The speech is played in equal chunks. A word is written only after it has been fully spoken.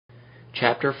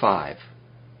Chapter 5.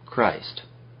 Christ.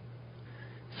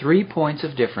 3 points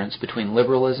of difference between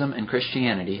liberalism and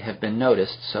Christianity have been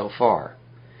noticed so far.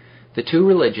 The two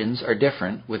religions are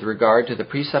different with regard to the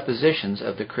presuppositions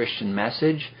of the Christian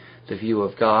message, the view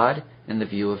of God, and the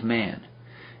view of man.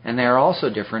 And they are also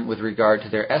different with regard to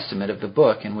their estimate of the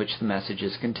book in which the message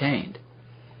is contained.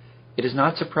 It is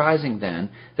not surprising, then,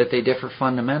 that they differ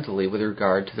fundamentally with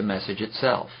regard to the message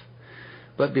itself.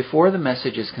 But before the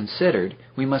message is considered,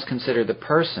 we must consider the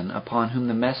person upon whom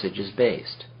the message is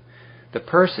based. The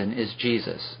person is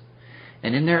Jesus.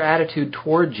 And in their attitude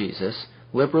toward Jesus,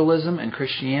 liberalism and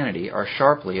Christianity are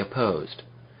sharply opposed.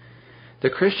 The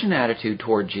Christian attitude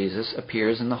toward Jesus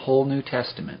appears in the whole New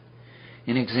Testament.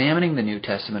 In examining the New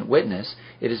Testament witness,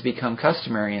 it has become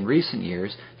customary in recent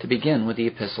years to begin with the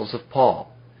epistles of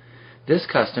Paul. This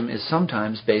custom is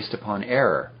sometimes based upon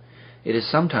error. It is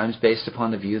sometimes based upon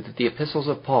the view that the epistles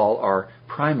of Paul are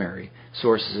primary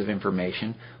sources of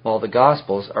information, while the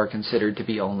Gospels are considered to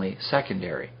be only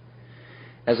secondary.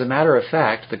 As a matter of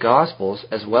fact, the Gospels,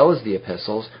 as well as the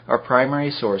epistles, are primary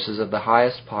sources of the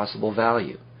highest possible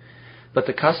value. But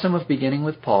the custom of beginning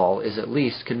with Paul is at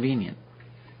least convenient.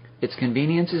 Its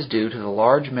convenience is due to the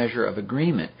large measure of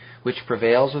agreement which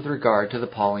prevails with regard to the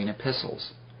Pauline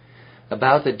epistles.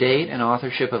 About the date and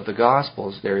authorship of the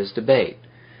Gospels there is debate.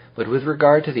 But with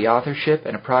regard to the authorship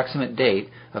and approximate date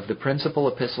of the principal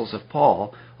epistles of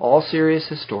Paul, all serious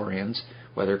historians,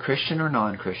 whether Christian or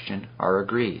non-Christian, are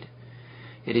agreed.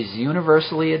 It is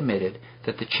universally admitted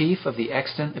that the chief of the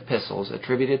extant epistles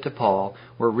attributed to Paul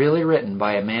were really written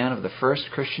by a man of the first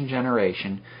Christian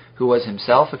generation who was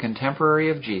himself a contemporary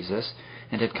of Jesus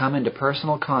and had come into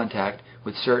personal contact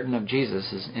with certain of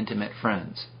Jesus' intimate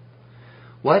friends.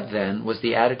 What, then, was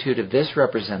the attitude of this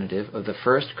representative of the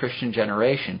first Christian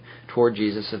generation toward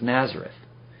Jesus of Nazareth?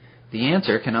 The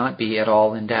answer cannot be at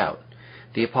all in doubt.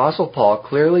 The Apostle Paul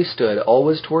clearly stood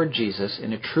always toward Jesus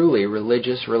in a truly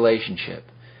religious relationship.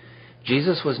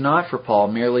 Jesus was not for Paul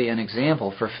merely an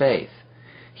example for faith.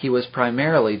 He was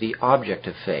primarily the object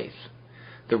of faith.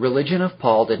 The religion of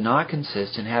Paul did not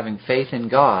consist in having faith in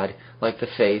God like the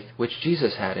faith which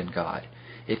Jesus had in God.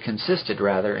 It consisted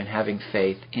rather in having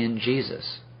faith in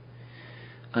Jesus.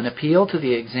 An appeal to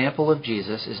the example of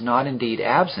Jesus is not indeed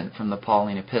absent from the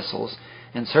Pauline epistles,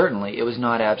 and certainly it was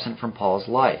not absent from Paul's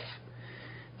life.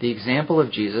 The example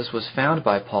of Jesus was found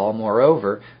by Paul,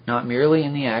 moreover, not merely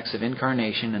in the acts of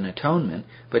incarnation and atonement,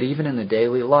 but even in the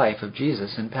daily life of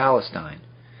Jesus in Palestine.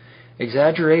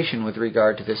 Exaggeration with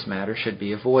regard to this matter should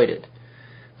be avoided.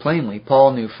 Plainly,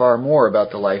 Paul knew far more about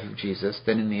the life of Jesus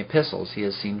than in the epistles he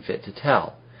has seen fit to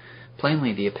tell.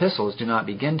 Plainly, the epistles do not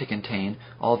begin to contain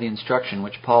all the instruction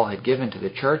which Paul had given to the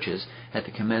churches at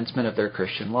the commencement of their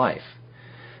Christian life.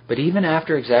 But even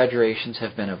after exaggerations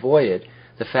have been avoided,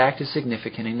 the fact is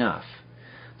significant enough.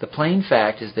 The plain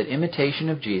fact is that imitation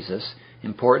of Jesus,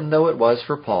 important though it was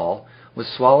for Paul, was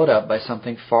swallowed up by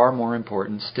something far more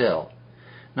important still.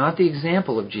 Not the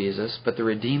example of Jesus, but the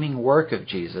redeeming work of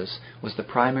Jesus was the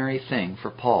primary thing for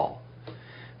Paul.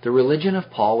 The religion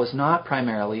of Paul was not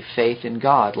primarily faith in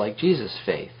God like Jesus'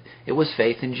 faith. It was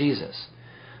faith in Jesus.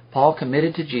 Paul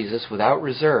committed to Jesus without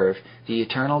reserve the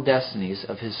eternal destinies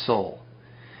of his soul.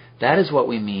 That is what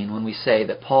we mean when we say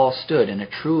that Paul stood in a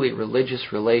truly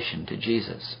religious relation to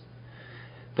Jesus.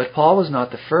 But Paul was not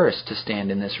the first to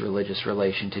stand in this religious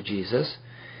relation to Jesus.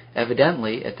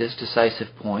 Evidently, at this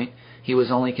decisive point, he was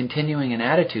only continuing an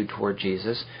attitude toward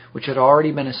Jesus which had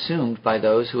already been assumed by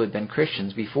those who had been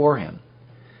Christians before him.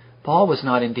 Paul was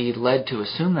not indeed led to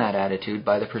assume that attitude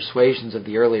by the persuasions of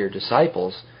the earlier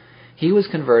disciples. He was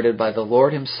converted by the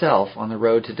Lord himself on the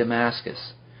road to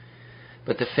Damascus.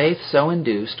 But the faith so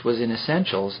induced was in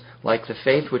essentials like the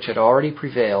faith which had already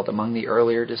prevailed among the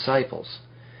earlier disciples.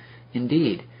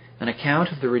 Indeed, an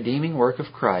account of the redeeming work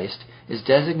of Christ is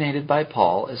designated by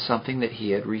Paul as something that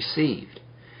he had received.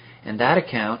 And that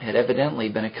account had evidently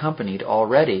been accompanied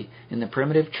already in the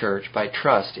primitive church by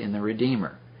trust in the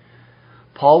Redeemer.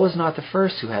 Paul was not the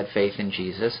first who had faith in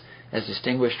Jesus, as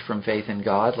distinguished from faith in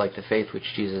God like the faith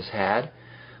which Jesus had.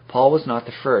 Paul was not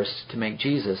the first to make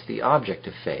Jesus the object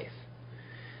of faith.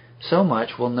 So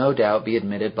much will no doubt be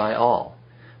admitted by all.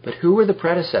 But who were the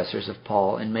predecessors of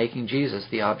Paul in making Jesus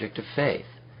the object of faith?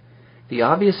 The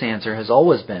obvious answer has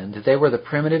always been that they were the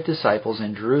primitive disciples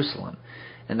in Jerusalem,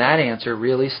 and that answer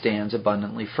really stands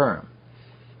abundantly firm.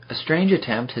 A strange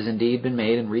attempt has indeed been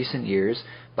made in recent years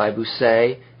by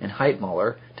Bousset and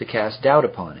Heitmuller to cast doubt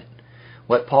upon it.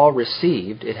 What Paul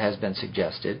received, it has been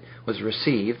suggested, was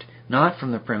received not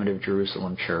from the primitive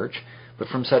Jerusalem church, but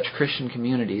from such Christian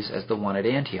communities as the one at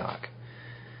Antioch.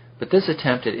 But this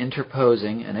attempt at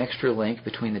interposing an extra link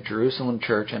between the Jerusalem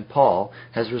church and Paul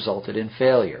has resulted in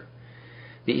failure.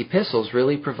 The epistles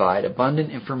really provide abundant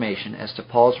information as to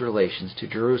Paul's relations to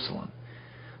Jerusalem.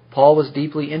 Paul was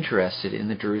deeply interested in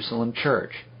the Jerusalem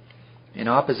church. In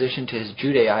opposition to his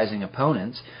Judaizing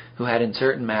opponents, who had in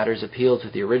certain matters appealed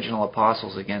to the original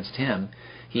apostles against him,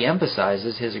 he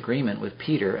emphasizes his agreement with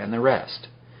Peter and the rest.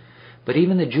 But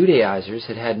even the Judaizers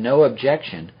had had no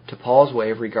objection to Paul's way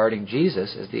of regarding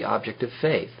Jesus as the object of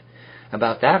faith.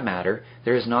 About that matter,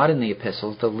 there is not in the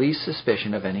epistles the least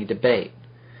suspicion of any debate.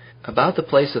 About the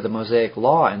place of the Mosaic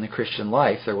law in the Christian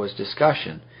life there was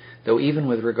discussion, though even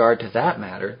with regard to that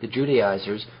matter, the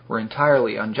Judaizers were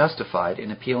entirely unjustified in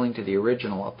appealing to the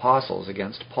original apostles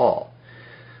against Paul.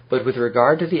 But with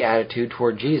regard to the attitude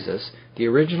toward Jesus, the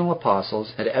original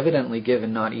apostles had evidently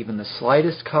given not even the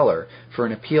slightest color for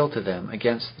an appeal to them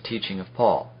against the teaching of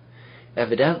Paul.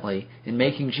 Evidently, in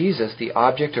making Jesus the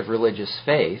object of religious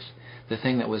faith, the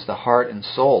thing that was the heart and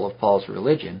soul of Paul's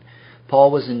religion,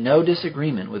 Paul was in no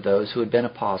disagreement with those who had been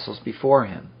apostles before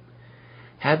him.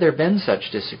 Had there been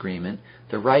such disagreement,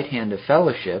 the right hand of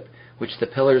fellowship, which the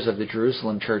pillars of the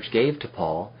Jerusalem church gave to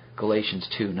Paul, Galatians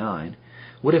 2:9,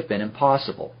 would have been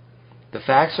impossible. The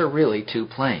facts are really too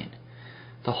plain.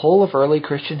 The whole of early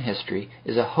Christian history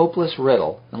is a hopeless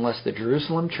riddle unless the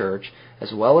Jerusalem church,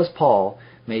 as well as Paul,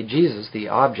 made Jesus the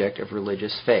object of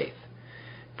religious faith.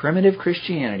 Primitive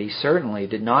Christianity certainly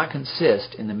did not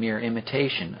consist in the mere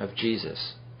imitation of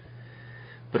Jesus.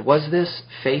 But was this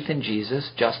faith in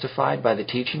Jesus justified by the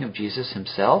teaching of Jesus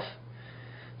himself?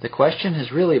 The question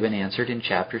has really been answered in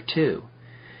chapter 2.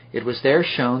 It was there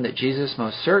shown that Jesus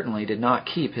most certainly did not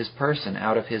keep his person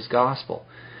out of his gospel,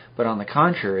 but on the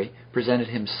contrary presented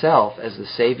himself as the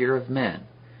Savior of men.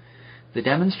 The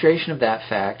demonstration of that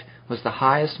fact was the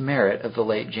highest merit of the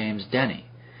late James Denny.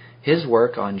 His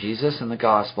work on Jesus and the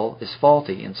gospel is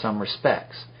faulty in some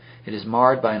respects. It is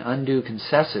marred by an undue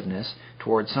concessiveness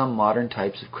toward some modern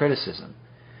types of criticism.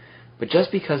 But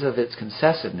just because of its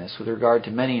concessiveness with regard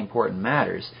to many important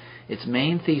matters, its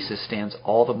main thesis stands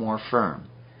all the more firm.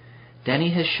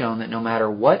 Denny has shown that no matter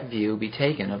what view be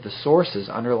taken of the sources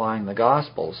underlying the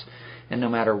Gospels, and no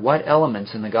matter what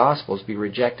elements in the Gospels be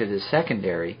rejected as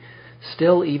secondary,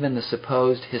 still even the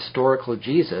supposed historical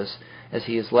Jesus, as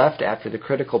he is left after the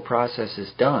critical process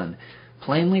is done,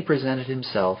 plainly presented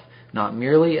himself not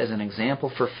merely as an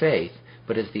example for faith,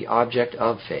 but as the object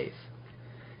of faith.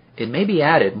 It may be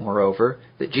added, moreover,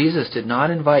 that Jesus did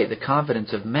not invite the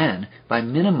confidence of men by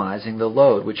minimizing the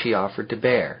load which he offered to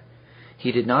bear.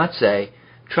 He did not say,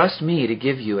 "Trust me to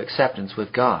give you acceptance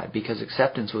with God, because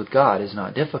acceptance with God is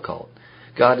not difficult.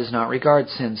 God does not regard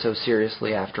sin so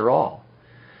seriously after all."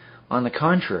 On the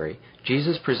contrary,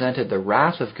 Jesus presented the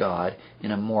wrath of God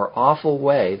in a more awful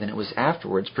way than it was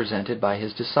afterwards presented by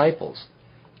his disciples.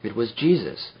 It was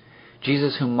Jesus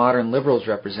whom modern liberals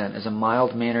represent as a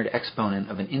mild-mannered exponent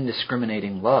of an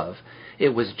indiscriminating love.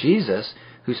 It was Jesus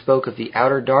who spoke of the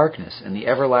outer darkness and the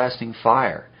everlasting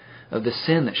fire, of the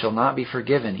sin that shall not be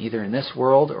forgiven either in this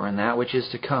world or in that which is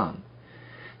to come.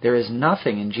 There is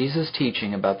nothing in Jesus'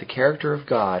 teaching about the character of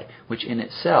God which in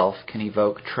itself can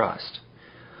evoke trust.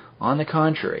 On the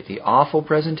contrary, the awful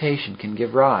presentation can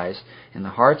give rise, in the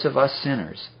hearts of us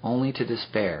sinners, only to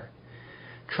despair.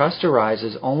 Trust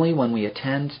arises only when we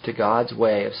attend to God's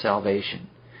way of salvation,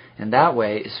 and that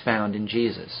way is found in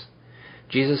Jesus.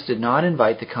 Jesus did not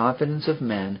invite the confidence of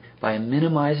men by a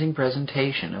minimizing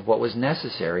presentation of what was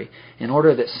necessary in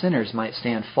order that sinners might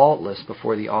stand faultless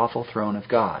before the awful throne of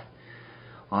God.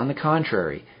 On the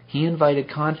contrary, he invited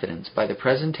confidence by the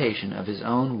presentation of his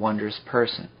own wondrous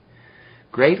person.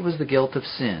 Great was the guilt of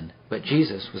sin, but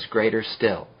Jesus was greater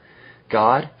still.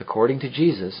 God, according to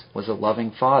Jesus, was a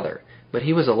loving Father, but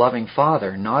he was a loving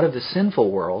Father not of the sinful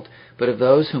world, but of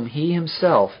those whom he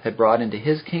himself had brought into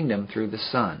his kingdom through the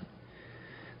Son.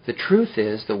 The truth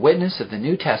is, the witness of the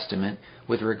New Testament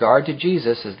with regard to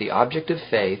Jesus as the object of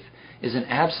faith is an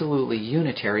absolutely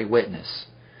unitary witness.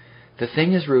 The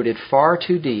thing is rooted far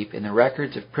too deep in the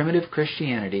records of primitive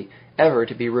Christianity ever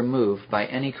to be removed by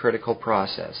any critical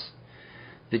process.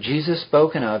 The Jesus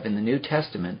spoken of in the New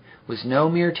Testament was no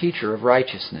mere teacher of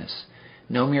righteousness,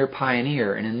 no mere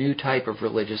pioneer in a new type of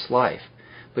religious life,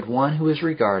 but one who is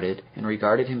regarded, and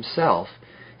regarded himself,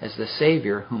 as the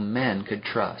Savior whom men could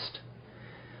trust.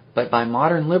 But by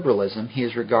modern liberalism he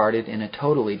is regarded in a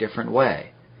totally different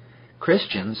way.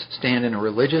 Christians stand in a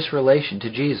religious relation to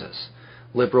Jesus.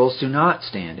 Liberals do not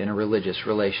stand in a religious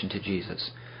relation to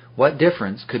Jesus. What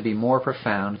difference could be more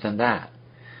profound than that?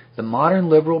 The modern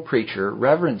liberal preacher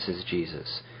reverences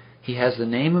Jesus. He has the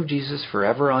name of Jesus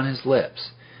forever on his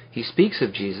lips. He speaks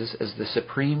of Jesus as the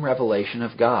supreme revelation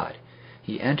of God.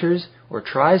 He enters, or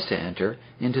tries to enter,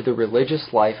 into the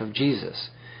religious life of Jesus,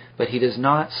 but he does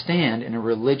not stand in a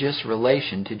religious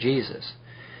relation to Jesus.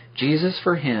 Jesus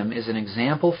for him is an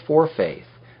example for faith,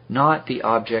 not the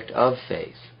object of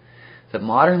faith. The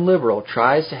modern liberal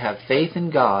tries to have faith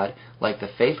in God like the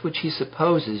faith which he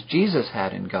supposes Jesus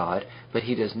had in God, but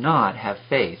he does not have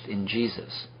faith in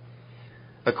Jesus.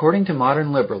 According to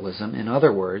modern liberalism, in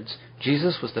other words,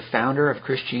 Jesus was the founder of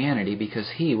Christianity because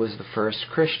he was the first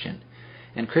Christian,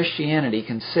 and Christianity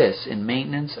consists in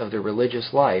maintenance of the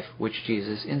religious life which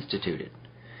Jesus instituted.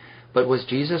 But was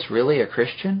Jesus really a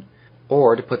Christian?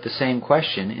 Or, to put the same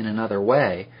question in another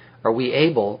way, are we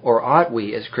able, or ought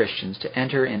we as Christians, to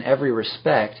enter in every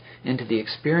respect into the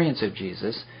experience of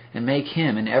Jesus and make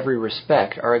him in every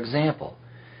respect our example?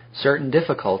 Certain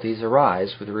difficulties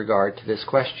arise with regard to this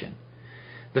question.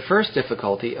 The first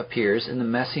difficulty appears in the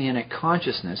messianic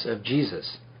consciousness of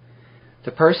Jesus.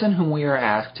 The person whom we are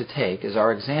asked to take as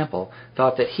our example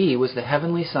thought that he was the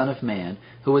heavenly Son of Man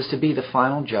who was to be the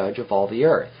final judge of all the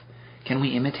earth. Can we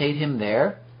imitate him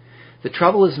there? The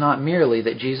trouble is not merely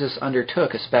that Jesus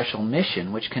undertook a special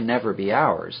mission which can never be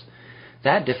ours.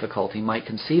 That difficulty might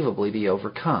conceivably be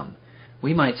overcome.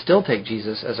 We might still take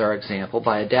Jesus as our example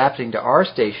by adapting to our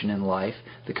station in life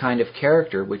the kind of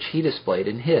character which he displayed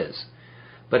in his.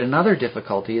 But another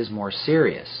difficulty is more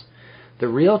serious. The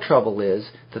real trouble is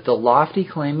that the lofty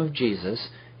claim of Jesus,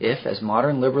 if, as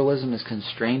modern liberalism is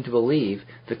constrained to believe,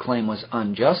 the claim was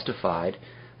unjustified,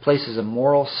 places a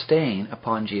moral stain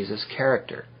upon Jesus'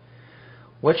 character.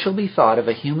 What shall be thought of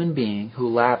a human being who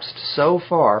lapsed so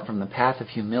far from the path of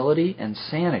humility and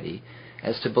sanity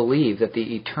as to believe that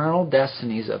the eternal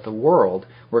destinies of the world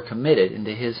were committed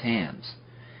into his hands?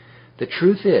 The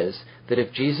truth is that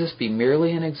if Jesus be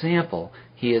merely an example,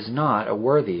 he is not a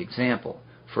worthy example,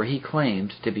 for he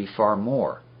claimed to be far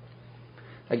more.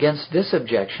 Against this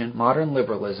objection, modern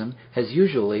liberalism has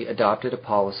usually adopted a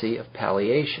policy of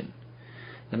palliation.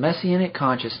 The messianic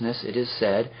consciousness, it is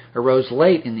said, arose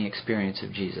late in the experience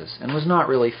of Jesus and was not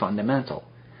really fundamental.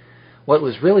 What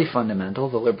was really fundamental,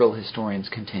 the liberal historians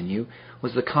continue,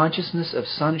 was the consciousness of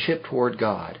sonship toward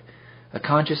God, a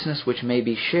consciousness which may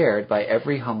be shared by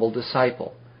every humble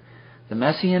disciple. The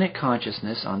messianic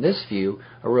consciousness, on this view,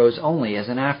 arose only as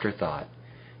an afterthought.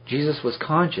 Jesus was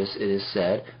conscious, it is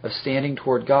said, of standing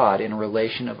toward God in a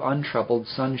relation of untroubled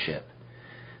sonship.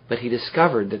 But he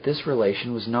discovered that this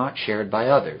relation was not shared by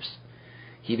others.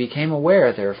 He became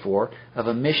aware, therefore, of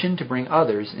a mission to bring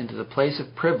others into the place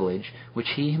of privilege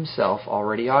which he himself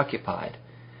already occupied.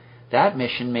 That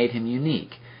mission made him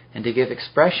unique, and to give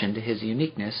expression to his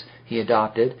uniqueness, he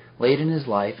adopted, late in his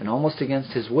life and almost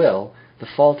against his will, the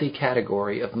faulty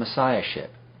category of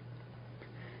messiahship.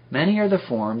 Many are the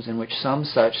forms in which some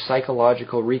such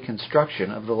psychological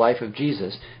reconstruction of the life of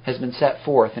Jesus has been set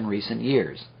forth in recent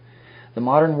years. The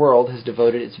modern world has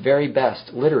devoted its very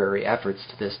best literary efforts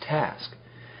to this task,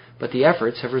 but the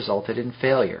efforts have resulted in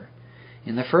failure.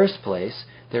 In the first place,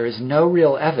 there is no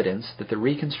real evidence that the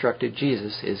reconstructed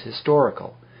Jesus is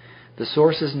historical. The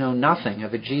sources know nothing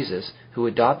of a Jesus who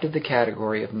adopted the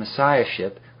category of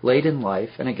messiahship late in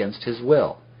life and against his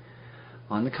will.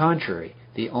 On the contrary,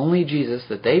 the only Jesus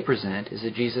that they present is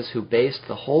a Jesus who based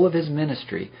the whole of his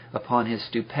ministry upon his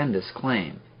stupendous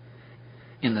claim.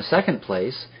 In the second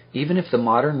place, even if the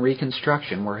modern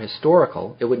reconstruction were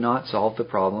historical, it would not solve the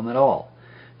problem at all.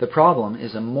 The problem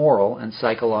is a moral and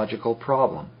psychological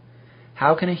problem.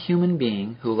 How can a human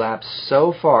being who lapsed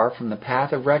so far from the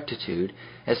path of rectitude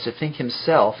as to think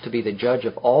himself to be the judge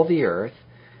of all the earth,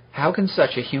 how can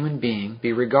such a human being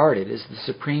be regarded as the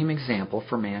supreme example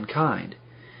for mankind?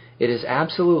 It is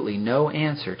absolutely no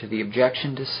answer to the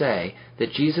objection to say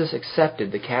that Jesus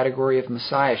accepted the category of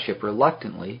messiahship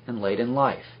reluctantly and late in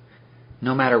life.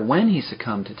 No matter when he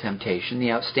succumbed to temptation,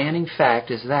 the outstanding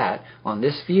fact is that, on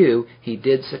this view, he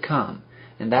did succumb,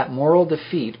 and that moral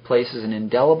defeat places an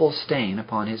indelible stain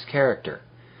upon his character.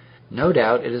 No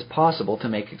doubt it is possible to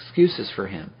make excuses for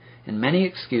him, and many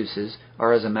excuses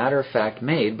are as a matter of fact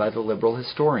made by the liberal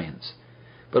historians.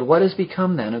 But what has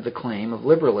become then of the claim of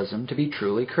liberalism to be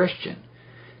truly Christian?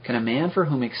 Can a man for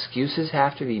whom excuses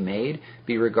have to be made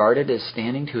be regarded as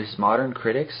standing to his modern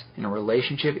critics in a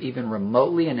relationship even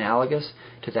remotely analogous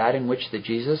to that in which the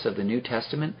Jesus of the New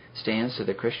Testament stands to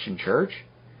the Christian church?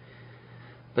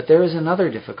 But there is another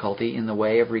difficulty in the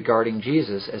way of regarding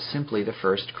Jesus as simply the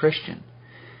first Christian.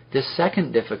 This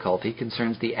second difficulty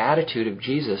concerns the attitude of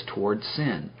Jesus toward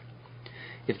sin.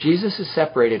 If Jesus is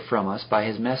separated from us by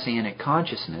his messianic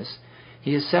consciousness,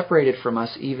 he is separated from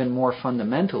us even more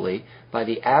fundamentally by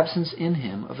the absence in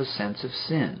him of a sense of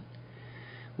sin.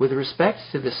 With respect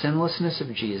to the sinlessness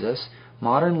of Jesus,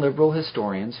 modern liberal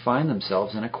historians find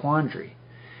themselves in a quandary.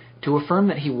 To affirm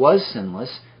that he was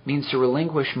sinless means to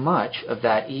relinquish much of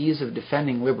that ease of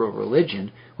defending liberal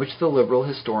religion which the liberal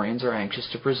historians are anxious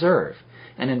to preserve,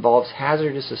 and involves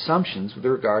hazardous assumptions with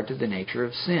regard to the nature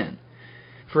of sin.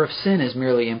 For if sin is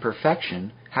merely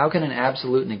imperfection, how can an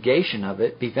absolute negation of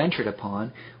it be ventured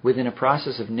upon within a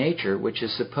process of nature which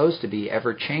is supposed to be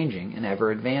ever-changing and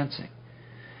ever-advancing?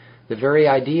 The very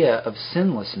idea of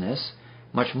sinlessness,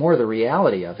 much more the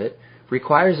reality of it,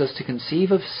 requires us to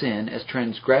conceive of sin as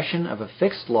transgression of a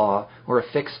fixed law or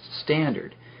a fixed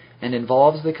standard, and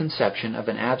involves the conception of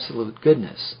an absolute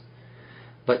goodness.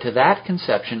 But to that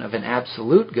conception of an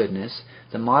absolute goodness,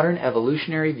 the modern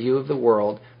evolutionary view of the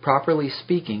world, properly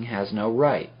speaking, has no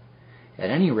right. At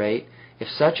any rate, if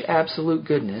such absolute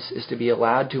goodness is to be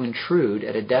allowed to intrude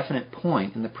at a definite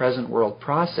point in the present world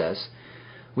process,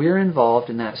 we are involved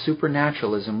in that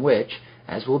supernaturalism which,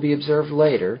 as will be observed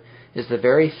later, is the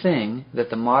very thing that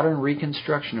the modern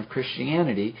reconstruction of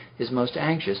Christianity is most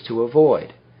anxious to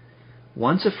avoid.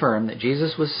 Once affirm that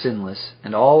Jesus was sinless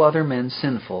and all other men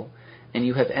sinful, and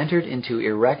you have entered into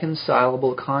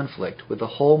irreconcilable conflict with the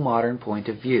whole modern point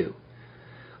of view.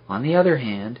 On the other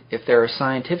hand, if there are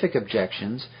scientific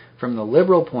objections from the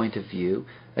liberal point of view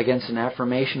against an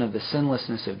affirmation of the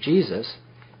sinlessness of Jesus,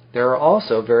 there are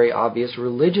also very obvious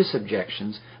religious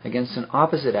objections against an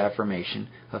opposite affirmation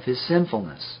of his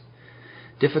sinfulness.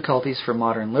 Difficulties for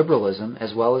modern liberalism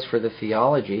as well as for the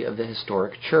theology of the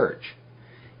historic church.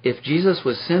 If Jesus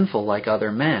was sinful like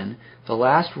other men, the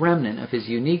last remnant of his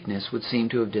uniqueness would seem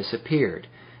to have disappeared,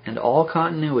 and all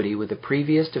continuity with the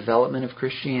previous development of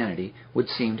Christianity would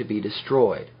seem to be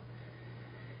destroyed.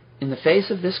 In the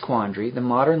face of this quandary, the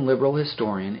modern liberal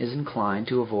historian is inclined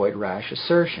to avoid rash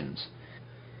assertions.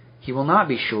 He will not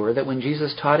be sure that when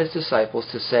Jesus taught his disciples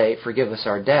to say, "Forgive us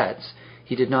our debts,"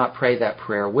 he did not pray that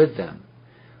prayer with them.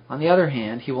 On the other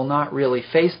hand, he will not really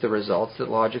face the results that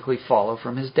logically follow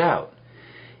from his doubt.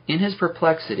 In his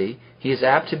perplexity, he is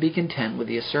apt to be content with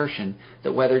the assertion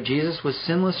that whether Jesus was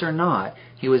sinless or not,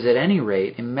 he was at any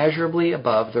rate immeasurably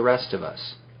above the rest of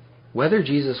us. Whether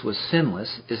Jesus was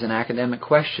sinless is an academic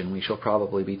question, we shall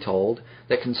probably be told,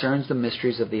 that concerns the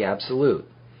mysteries of the absolute.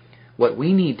 What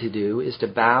we need to do is to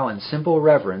bow in simple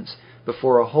reverence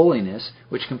before a holiness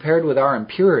which, compared with our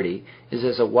impurity, is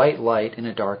as a white light in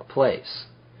a dark place.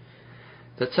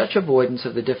 That such avoidance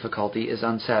of the difficulty is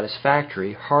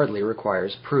unsatisfactory hardly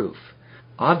requires proof.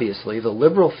 Obviously, the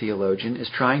liberal theologian is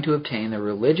trying to obtain the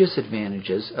religious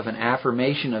advantages of an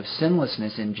affirmation of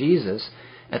sinlessness in Jesus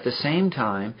at the same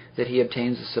time that he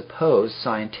obtains the supposed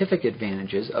scientific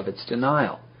advantages of its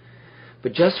denial.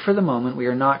 But just for the moment we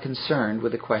are not concerned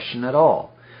with the question at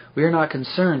all. We are not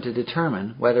concerned to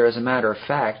determine whether as a matter of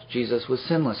fact Jesus was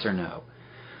sinless or no.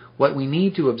 What we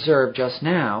need to observe just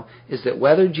now is that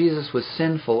whether Jesus was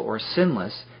sinful or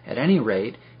sinless, at any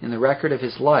rate, in the record of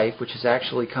his life which has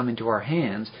actually come into our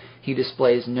hands, he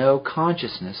displays no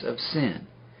consciousness of sin.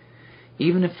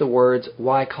 Even if the words,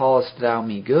 "Why callest thou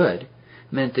me good?"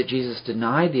 meant that Jesus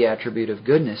denied the attribute of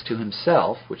goodness to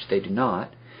himself, which they do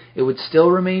not, it would still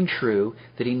remain true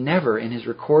that he never in his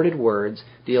recorded words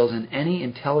deals in any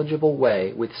intelligible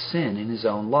way with sin in his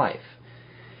own life.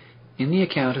 In the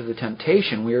account of the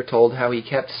temptation we are told how he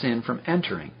kept sin from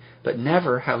entering, but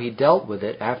never how he dealt with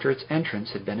it after its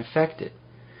entrance had been effected.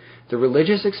 The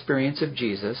religious experience of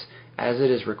Jesus, as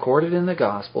it is recorded in the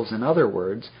Gospels, in other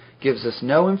words, gives us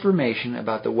no information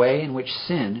about the way in which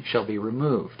sin shall be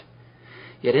removed.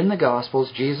 Yet in the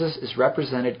Gospels Jesus is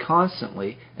represented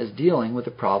constantly as dealing with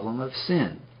the problem of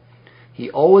sin. He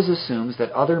always assumes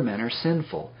that other men are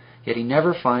sinful, yet he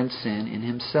never finds sin in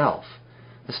himself.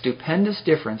 A stupendous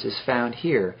difference is found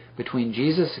here between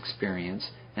Jesus'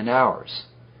 experience and ours.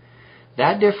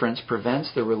 That difference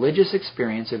prevents the religious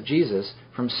experience of Jesus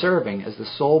from serving as the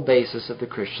sole basis of the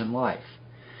Christian life.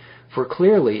 For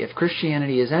clearly, if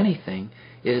Christianity is anything,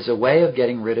 it is a way of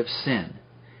getting rid of sin.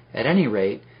 At any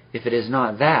rate, if it is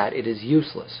not that, it is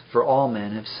useless, for all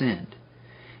men have sinned.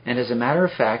 And as a matter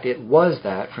of fact, it was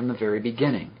that from the very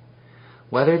beginning.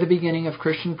 Whether the beginning of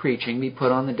Christian preaching be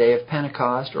put on the day of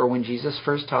Pentecost or when Jesus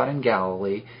first taught in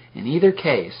Galilee, in either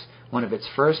case, one of its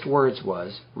first words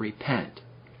was, "Repent."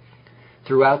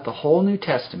 Throughout the whole New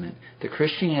Testament, the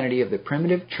Christianity of the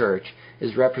primitive church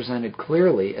is represented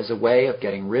clearly as a way of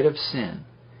getting rid of sin.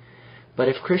 But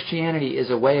if Christianity is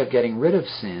a way of getting rid of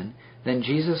sin, then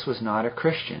Jesus was not a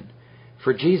Christian,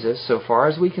 for Jesus, so far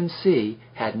as we can see,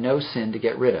 had no sin to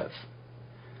get rid of.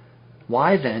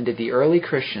 Why then did the early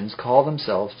Christians call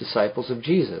themselves disciples of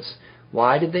Jesus?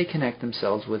 Why did they connect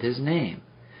themselves with his name?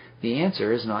 The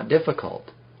answer is not difficult.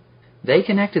 They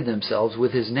connected themselves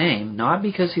with his name not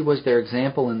because he was their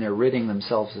example in their ridding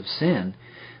themselves of sin,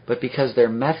 but because their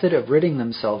method of ridding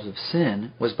themselves of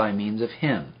sin was by means of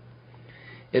him.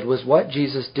 It was what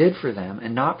Jesus did for them,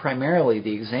 and not primarily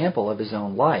the example of his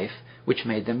own life, which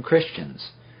made them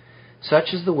Christians.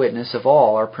 Such is the witness of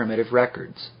all our primitive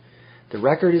records. The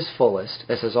record is fullest,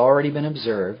 as has already been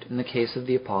observed in the case of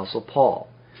the Apostle Paul.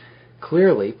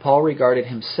 Clearly, Paul regarded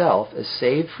himself as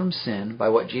saved from sin by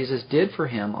what Jesus did for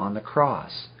him on the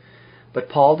cross. But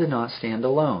Paul did not stand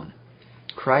alone.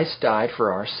 Christ died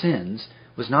for our sins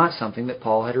was not something that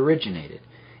Paul had originated.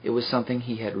 It was something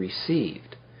he had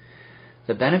received.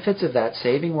 The benefits of that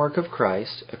saving work of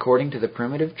Christ, according to the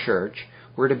primitive church,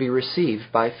 were to be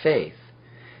received by faith.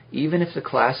 Even if the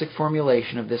classic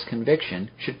formulation of this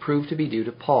conviction should prove to be due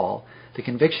to Paul, the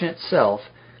conviction itself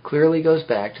clearly goes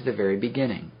back to the very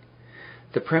beginning.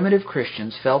 The primitive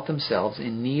Christians felt themselves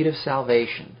in need of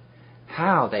salvation.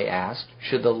 How, they asked,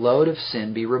 should the load of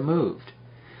sin be removed?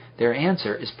 Their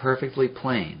answer is perfectly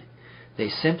plain. They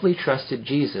simply trusted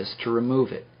Jesus to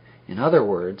remove it. In other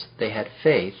words, they had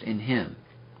faith in him.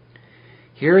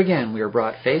 Here again we are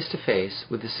brought face to face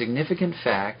with the significant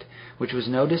fact which was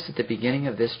noticed at the beginning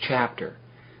of this chapter.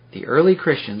 The early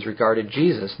Christians regarded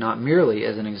Jesus not merely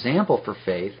as an example for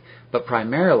faith, but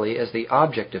primarily as the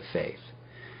object of faith.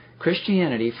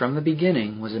 Christianity from the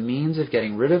beginning was a means of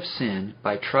getting rid of sin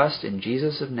by trust in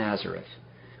Jesus of Nazareth.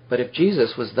 But if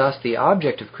Jesus was thus the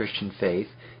object of Christian faith,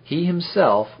 he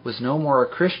himself was no more a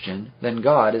Christian than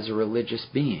God is a religious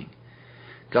being.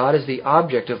 God is the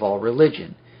object of all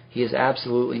religion. He is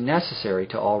absolutely necessary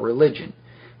to all religion.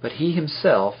 But he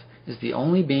himself is the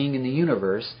only being in the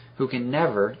universe who can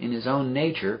never, in his own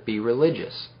nature, be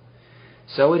religious.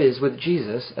 So it is with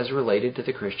Jesus as related to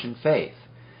the Christian faith.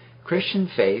 Christian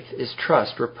faith is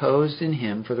trust reposed in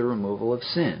him for the removal of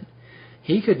sin.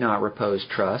 He could not repose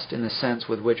trust in the sense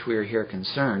with which we are here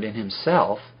concerned in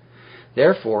himself.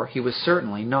 Therefore, he was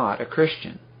certainly not a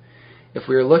Christian. If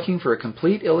we are looking for a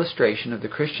complete illustration of the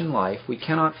Christian life, we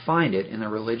cannot find it in the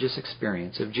religious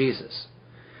experience of Jesus.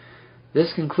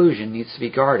 This conclusion needs to be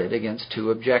guarded against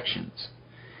two objections.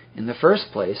 In the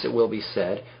first place, it will be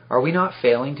said, are we not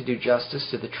failing to do justice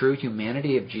to the true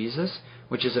humanity of Jesus,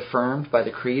 which is affirmed by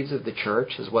the creeds of the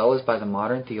church as well as by the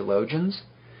modern theologians?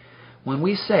 When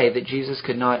we say that Jesus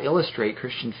could not illustrate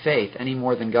Christian faith any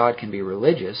more than God can be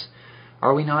religious,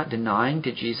 are we not denying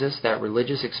to Jesus that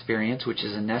religious experience which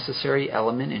is a necessary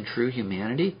element in true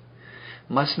humanity?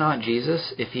 Must not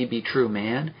Jesus, if he be true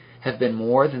man, have been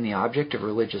more than the object of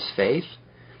religious faith?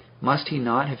 Must he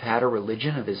not have had a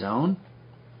religion of his own?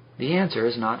 The answer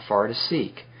is not far to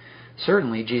seek.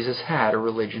 Certainly Jesus had a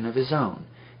religion of his own.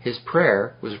 His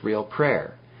prayer was real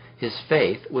prayer. His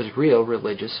faith was real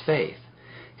religious faith.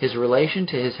 His relation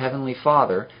to his heavenly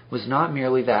Father was not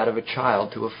merely that of a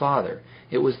child to a father.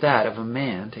 It was that of a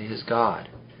man to his God.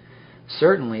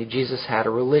 Certainly Jesus had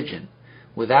a religion.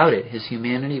 Without it, his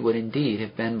humanity would indeed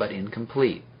have been but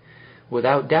incomplete.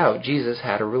 Without doubt, Jesus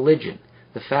had a religion.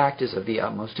 The fact is of the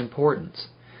utmost importance.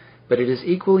 But it is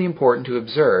equally important to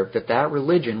observe that that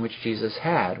religion which Jesus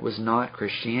had was not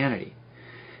Christianity.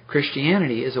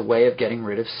 Christianity is a way of getting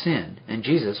rid of sin, and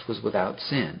Jesus was without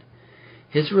sin.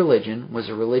 His religion was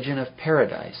a religion of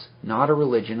paradise, not a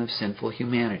religion of sinful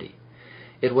humanity.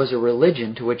 It was a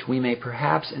religion to which we may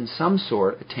perhaps in some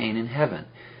sort attain in heaven,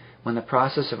 when the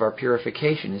process of our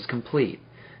purification is complete,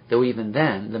 though even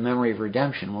then the memory of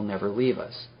redemption will never leave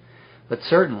us. But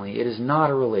certainly it is not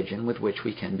a religion with which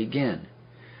we can begin.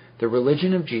 The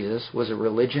religion of Jesus was a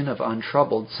religion of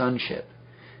untroubled sonship.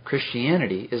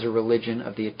 Christianity is a religion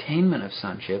of the attainment of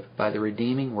sonship by the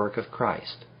redeeming work of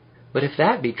Christ. But if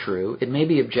that be true, it may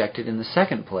be objected in the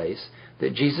second place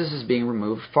that Jesus is being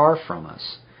removed far from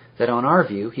us, that on our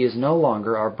view he is no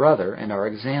longer our brother and our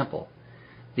example.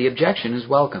 The objection is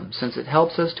welcome, since it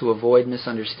helps us to avoid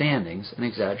misunderstandings and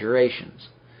exaggerations.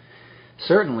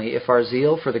 Certainly, if our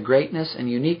zeal for the greatness and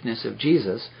uniqueness of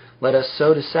Jesus led us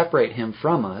so to separate him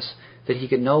from us that he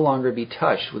could no longer be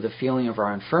touched with the feeling of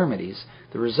our infirmities,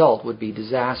 the result would be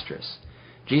disastrous.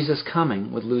 Jesus'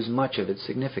 coming would lose much of its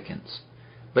significance.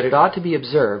 But it ought to be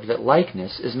observed that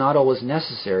likeness is not always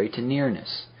necessary to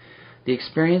nearness. The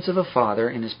experience of a father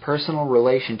in his personal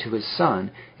relation to his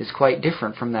son is quite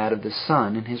different from that of the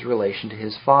son in his relation to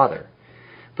his father.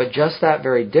 But just that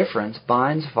very difference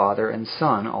binds father and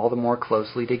son all the more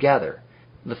closely together.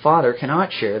 The father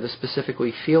cannot share the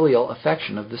specifically filial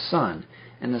affection of the son,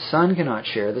 and the son cannot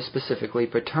share the specifically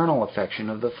paternal affection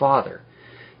of the father.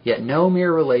 Yet no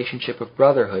mere relationship of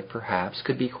brotherhood, perhaps,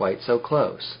 could be quite so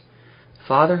close.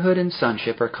 Fatherhood and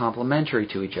sonship are complementary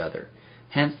to each other,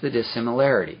 hence the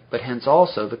dissimilarity, but hence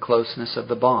also the closeness of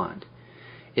the bond.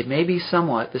 It may be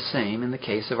somewhat the same in the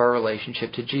case of our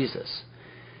relationship to Jesus.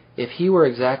 If he were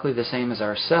exactly the same as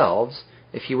ourselves,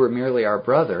 if he were merely our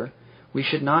brother, we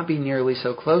should not be nearly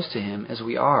so close to him as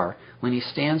we are when he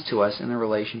stands to us in the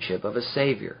relationship of a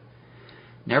Savior.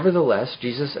 Nevertheless,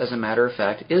 Jesus, as a matter of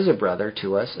fact, is a brother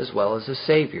to us as well as a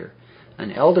Savior,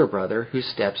 an elder brother whose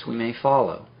steps we may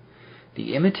follow.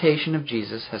 The imitation of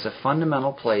Jesus has a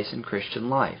fundamental place in Christian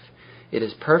life. It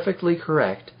is perfectly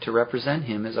correct to represent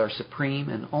him as our supreme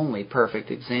and only perfect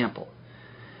example.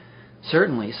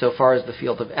 Certainly, so far as the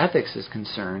field of ethics is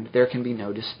concerned, there can be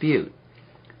no dispute.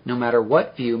 No matter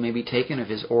what view may be taken of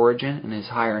his origin and his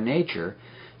higher nature,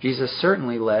 Jesus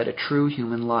certainly led a true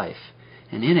human life,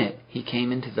 and in it he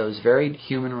came into those varied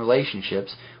human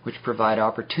relationships which provide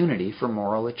opportunity for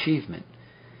moral achievement.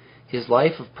 His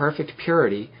life of perfect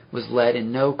purity was led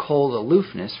in no cold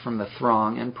aloofness from the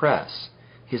throng and press.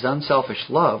 His unselfish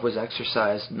love was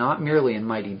exercised not merely in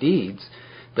mighty deeds,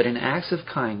 but in acts of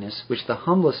kindness which the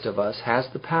humblest of us has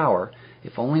the power,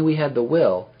 if only we had the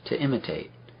will, to imitate.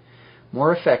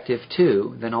 More effective,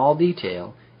 too, than all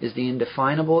detail, is the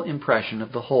indefinable impression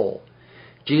of the whole.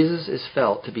 Jesus is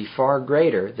felt to be far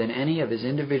greater than any of his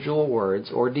individual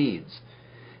words or deeds.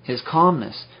 His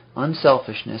calmness,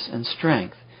 unselfishness, and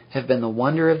strength have been the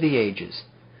wonder of the ages.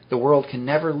 The world can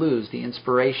never lose the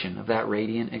inspiration of that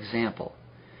radiant example.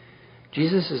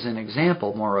 Jesus is an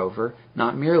example, moreover,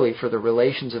 not merely for the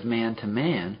relations of man to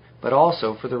man, but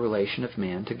also for the relation of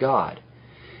man to God.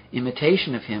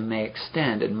 Imitation of him may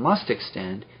extend and must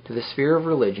extend to the sphere of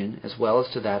religion as well as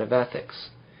to that of ethics.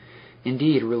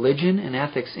 Indeed, religion and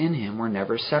ethics in him were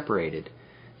never separated.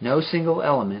 No single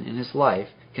element in his life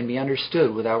can be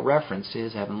understood without reference to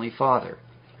his heavenly Father.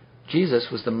 Jesus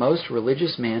was the most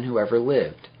religious man who ever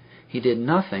lived. He did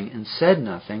nothing and said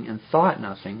nothing and thought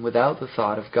nothing without the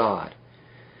thought of God.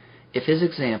 If his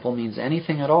example means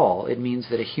anything at all, it means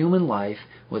that a human life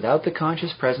without the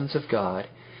conscious presence of God,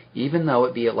 even though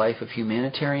it be a life of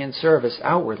humanitarian service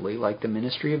outwardly like the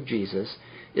ministry of Jesus,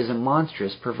 is a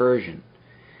monstrous perversion.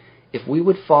 If we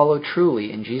would follow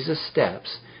truly in Jesus'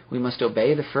 steps, we must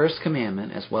obey the first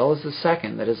commandment as well as the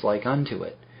second that is like unto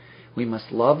it. We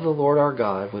must love the Lord our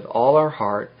God with all our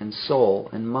heart and soul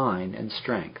and mind and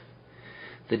strength.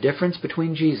 The difference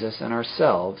between Jesus and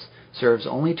ourselves serves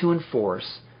only to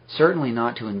enforce, certainly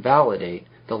not to invalidate,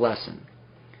 the lesson.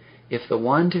 If the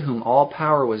one to whom all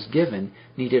power was given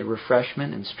needed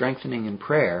refreshment and strengthening in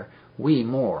prayer, we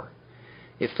more.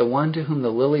 If the one to whom the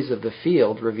lilies of the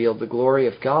field revealed the glory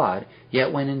of God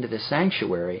yet went into the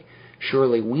sanctuary,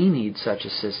 surely we need such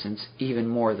assistance even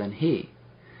more than he.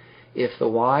 If the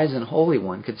wise and holy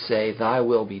one could say, "Thy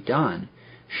will be done,"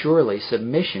 surely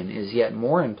submission is yet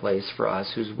more in place for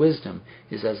us whose wisdom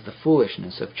is as the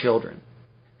foolishness of children.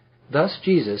 Thus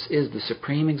Jesus is the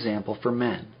supreme example for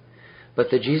men. But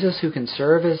the Jesus who can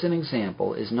serve as an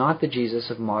example is not the Jesus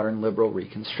of modern liberal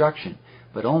reconstruction,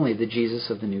 but only the Jesus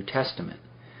of the New Testament.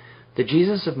 The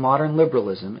Jesus of modern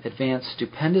liberalism advanced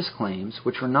stupendous claims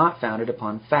which were not founded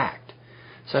upon fact.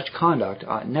 Such conduct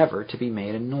ought never to be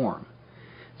made a norm.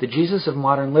 The Jesus of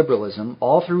modern liberalism,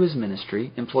 all through his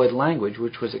ministry, employed language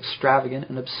which was extravagant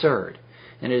and absurd,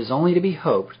 and it is only to be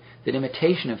hoped that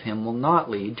imitation of him will not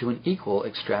lead to an equal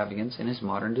extravagance in his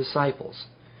modern disciples.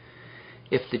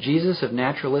 If the Jesus of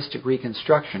naturalistic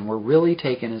reconstruction were really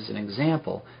taken as an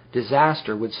example,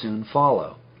 disaster would soon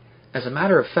follow. As a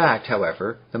matter of fact,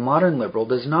 however, the modern liberal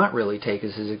does not really take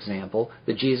as his example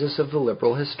the Jesus of the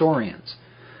liberal historians.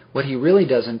 What he really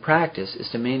does in practice is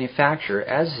to manufacture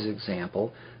as his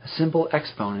example a simple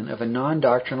exponent of a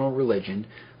non-doctrinal religion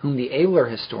whom the abler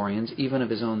historians, even of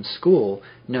his own school,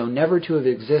 know never to have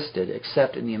existed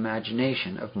except in the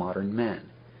imagination of modern men.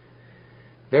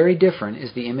 Very different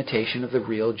is the imitation of the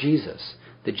real Jesus,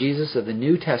 the Jesus of the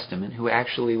New Testament who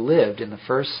actually lived in the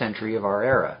first century of our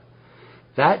era.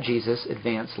 That Jesus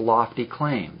advanced lofty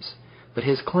claims, but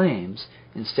his claims,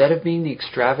 instead of being the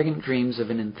extravagant dreams of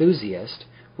an enthusiast,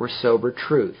 were sober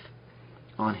truth.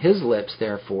 On his lips,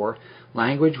 therefore,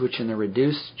 language which in the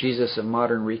reduced Jesus of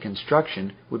modern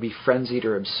reconstruction would be frenzied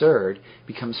or absurd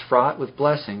becomes fraught with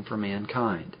blessing for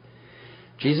mankind.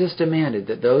 Jesus demanded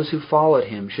that those who followed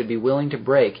him should be willing to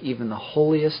break even the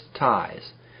holiest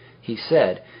ties. He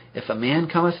said, "If a man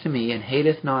cometh to me and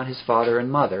hateth not his father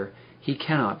and mother, he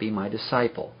cannot be my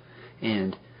disciple,"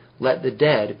 and "Let the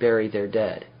dead bury their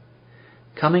dead."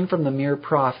 Coming from the mere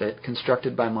prophet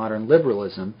constructed by modern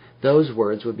liberalism, those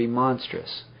words would be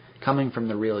monstrous. Coming from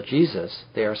the real Jesus,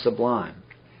 they are sublime.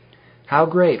 How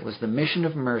great was the mission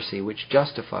of mercy which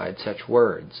justified such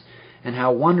words, and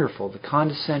how wonderful the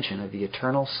condescension of the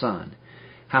eternal Son,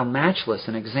 how matchless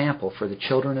an example for the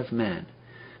children of men.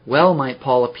 Well might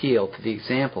Paul appeal to the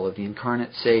example of the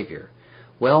incarnate Savior.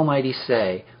 Well might he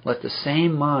say, "Let the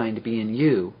same mind be in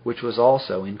you which was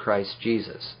also in Christ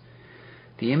Jesus."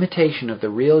 The imitation of the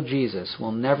real Jesus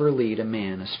will never lead a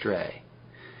man astray.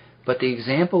 But the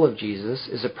example of Jesus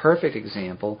is a perfect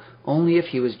example only if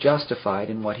he was justified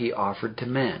in what he offered to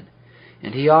men.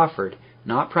 And he offered,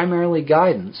 not primarily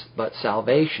guidance, but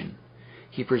salvation.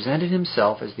 He presented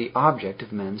himself as the object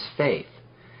of men's faith.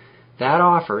 That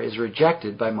offer is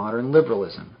rejected by modern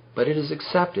liberalism, but it is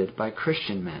accepted by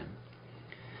Christian men.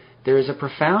 There is a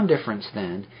profound difference,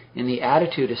 then, in the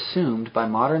attitude assumed by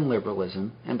modern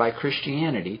liberalism and by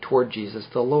Christianity toward Jesus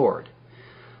the Lord.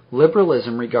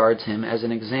 Liberalism regards him as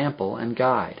an example and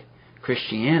guide,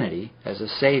 Christianity as a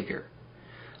Savior.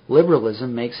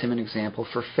 Liberalism makes him an example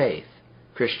for faith,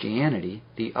 Christianity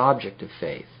the object of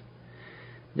faith.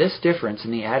 This difference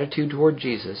in the attitude toward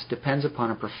Jesus depends upon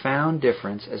a profound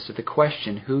difference as to the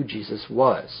question who Jesus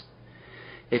was.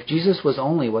 If Jesus was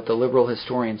only what the liberal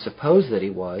historians suppose that he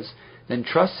was, then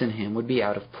trust in him would be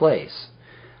out of place.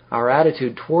 Our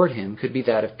attitude toward him could be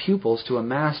that of pupils to a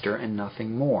master and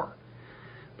nothing more.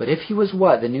 But if he was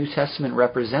what the New Testament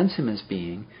represents him as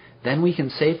being, then we can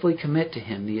safely commit to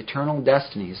him the eternal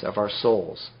destinies of our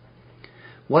souls.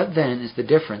 What then is the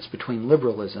difference between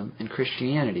liberalism and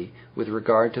Christianity with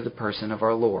regard to the person of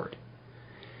our Lord?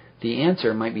 The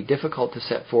answer might be difficult to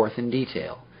set forth in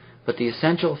detail, but the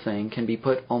essential thing can be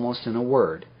put almost in a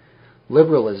word.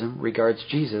 Liberalism regards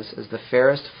Jesus as the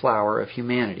fairest flower of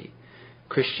humanity.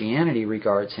 Christianity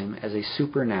regards him as a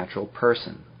supernatural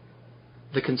person.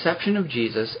 The conception of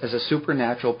Jesus as a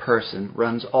supernatural person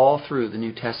runs all through the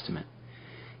New Testament.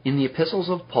 In the epistles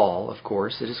of Paul, of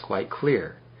course, it is quite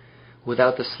clear.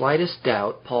 Without the slightest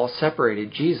doubt, Paul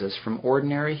separated Jesus from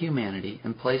ordinary humanity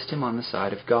and placed him on the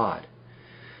side of God.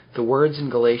 The words in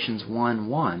Galatians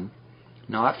 1:1,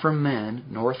 "Not from men,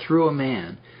 nor through a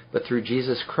man, but through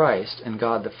Jesus Christ and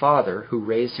God the Father, who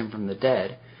raised him from the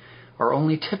dead," are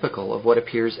only typical of what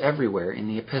appears everywhere in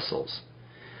the epistles.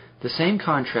 The same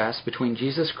contrast between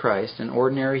Jesus Christ and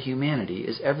ordinary humanity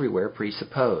is everywhere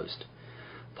presupposed.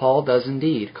 Paul does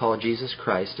indeed call Jesus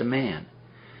Christ a man,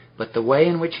 but the way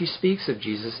in which he speaks of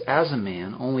Jesus as a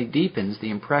man only deepens the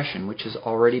impression which has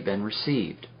already been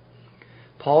received.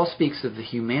 Paul speaks of the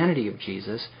humanity of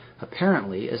Jesus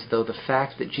apparently as though the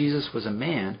fact that Jesus was a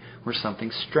man were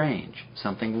something strange,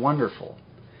 something wonderful.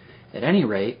 At any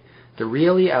rate, the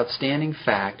really outstanding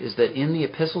fact is that in the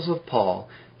epistles of Paul,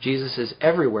 Jesus is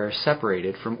everywhere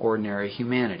separated from ordinary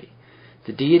humanity.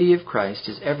 The deity of Christ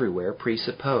is everywhere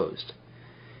presupposed.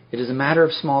 It is a matter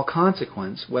of small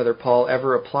consequence whether Paul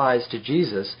ever applies to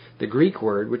Jesus the Greek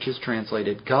word which is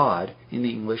translated God in the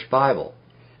English Bible.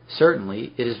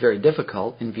 Certainly, it is very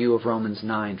difficult, in view of Romans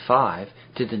 9:5,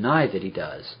 to deny that he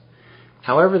does.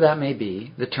 However that may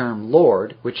be, the term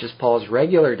Lord, which is Paul's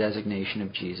regular designation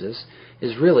of Jesus,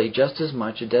 is really just as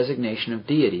much a designation of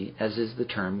deity as is the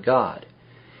term God.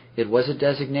 It was a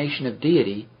designation of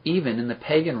deity even in the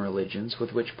pagan religions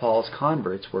with which Paul's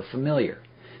converts were familiar.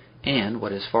 And,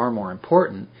 what is far more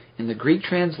important, in the Greek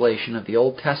translation of the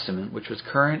Old Testament which was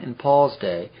current in Paul's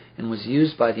day and was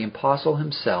used by the apostle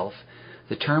himself,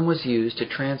 the term was used to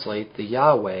translate the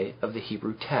Yahweh of the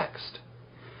Hebrew text.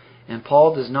 And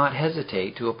Paul does not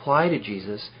hesitate to apply to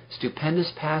Jesus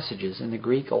stupendous passages in the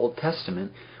Greek Old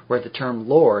Testament where the term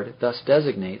Lord thus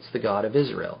designates the God of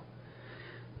Israel.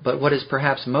 But what is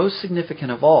perhaps most significant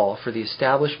of all for the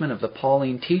establishment of the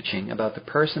Pauline teaching about the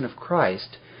person of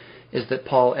Christ is that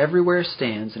Paul everywhere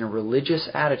stands in a religious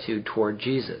attitude toward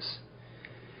Jesus.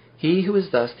 He who is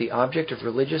thus the object of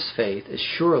religious faith is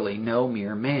surely no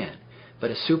mere man, but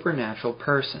a supernatural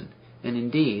person, and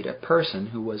indeed a person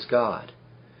who was God.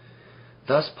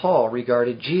 Thus Paul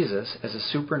regarded Jesus as a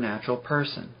supernatural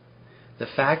person. The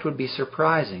fact would be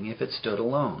surprising if it stood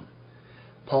alone.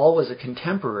 Paul was a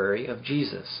contemporary of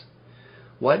Jesus.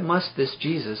 What must this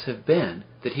Jesus have been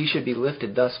that he should be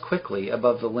lifted thus quickly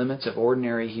above the limits of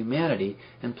ordinary humanity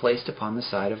and placed upon the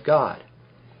side of God?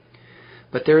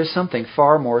 But there is something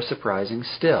far more surprising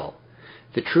still.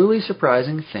 The truly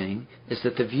surprising thing is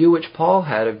that the view which Paul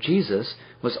had of Jesus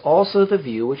was also the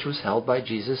view which was held by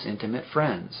Jesus' intimate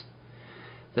friends.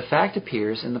 The fact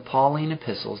appears in the Pauline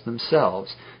epistles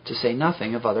themselves, to say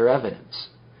nothing of other evidence.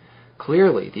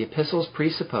 Clearly, the epistles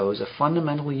presuppose a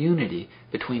fundamental unity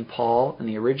between Paul and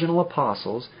the original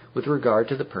apostles with regard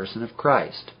to the person of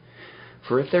Christ.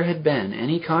 For if there had been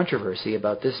any controversy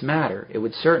about this matter, it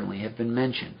would certainly have been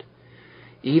mentioned.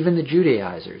 Even the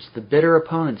Judaizers, the bitter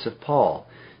opponents of Paul,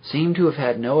 seem to have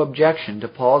had no objection to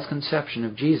Paul's conception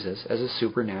of Jesus as a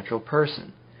supernatural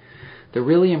person. The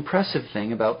really impressive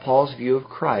thing about Paul's view of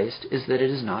Christ is that it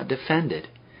is not defended.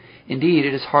 Indeed,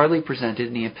 it is hardly presented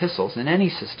in the epistles in any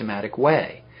systematic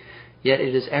way, yet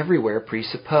it is everywhere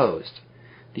presupposed.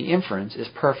 The inference is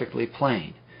perfectly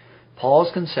plain.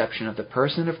 Paul's conception of the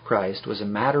person of Christ was a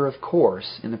matter of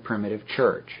course in the primitive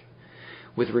church.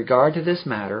 With regard to this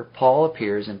matter, Paul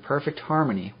appears in perfect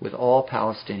harmony with all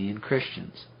Palestinian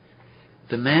Christians.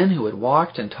 The men who had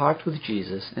walked and talked with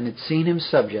Jesus and had seen him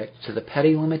subject to the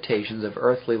petty limitations of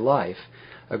earthly life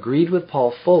agreed with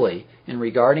Paul fully in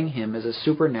regarding him as a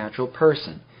supernatural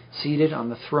person, seated on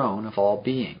the throne of all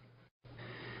being.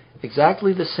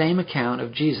 Exactly the same account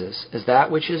of Jesus as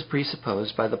that which is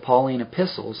presupposed by the Pauline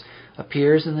epistles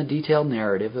appears in the detailed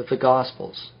narrative of the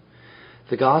Gospels.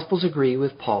 The Gospels agree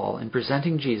with Paul in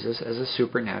presenting Jesus as a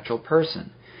supernatural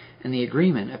person, and the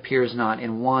agreement appears not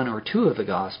in one or two of the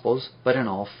Gospels, but in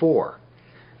all four.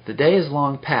 The day is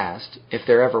long past, if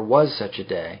there ever was such a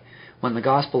day, when the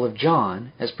Gospel of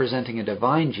John, as presenting a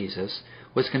divine Jesus,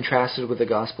 was contrasted with the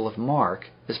Gospel of Mark,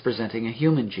 as presenting a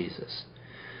human Jesus.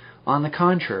 On the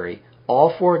contrary,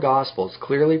 all four Gospels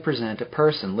clearly present a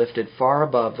person lifted far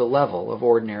above the level of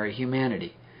ordinary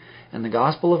humanity, and the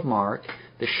Gospel of Mark,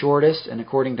 the shortest and,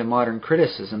 according to modern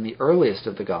criticism, the earliest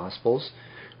of the Gospels,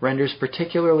 renders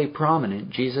particularly prominent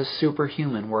Jesus'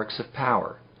 superhuman works of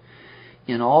power.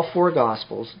 In all four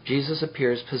Gospels, Jesus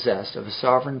appears possessed of a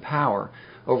sovereign power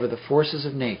over the forces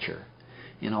of nature.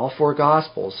 In all four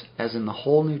Gospels, as in the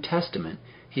whole New Testament,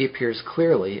 he appears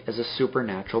clearly as a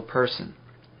supernatural person.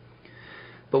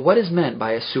 But what is meant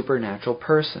by a supernatural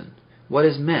person? What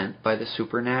is meant by the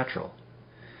supernatural?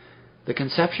 The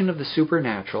conception of the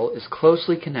supernatural is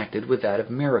closely connected with that of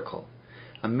miracle.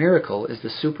 A miracle is the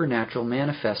supernatural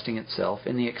manifesting itself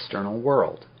in the external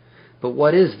world. But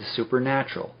what is the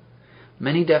supernatural?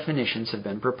 Many definitions have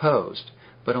been proposed,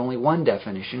 but only one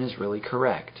definition is really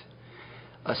correct.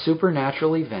 A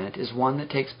supernatural event is one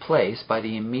that takes place by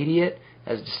the immediate,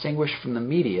 as distinguished from the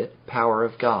mediate, power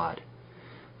of God.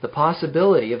 The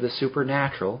possibility of the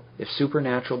supernatural, if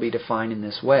supernatural be defined in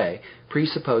this way,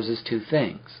 presupposes two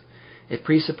things. It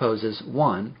presupposes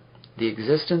 1. The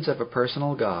existence of a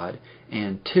personal God,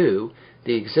 and 2.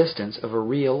 The existence of a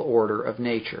real order of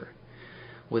nature.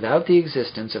 Without the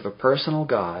existence of a personal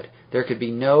God, there could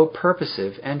be no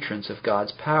purposive entrance of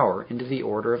God's power into the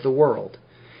order of the world.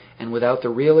 And without the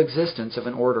real existence of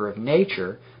an order of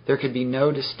nature, there could be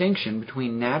no distinction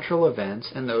between natural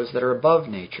events and those that are above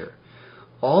nature.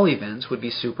 All events would be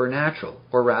supernatural,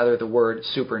 or rather the word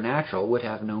supernatural would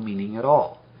have no meaning at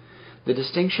all. The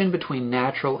distinction between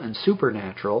natural and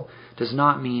supernatural does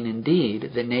not mean,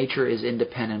 indeed, that nature is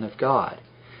independent of God.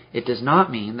 It does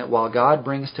not mean that while God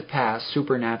brings to pass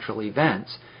supernatural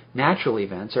events, natural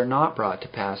events are not brought to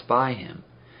pass by him.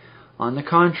 On the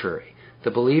contrary, the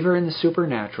believer in the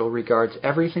supernatural regards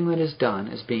everything that is done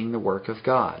as being the work of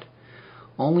God.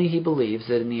 Only he believes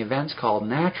that in the events called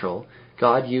natural,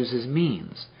 God uses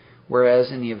means,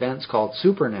 whereas in the events called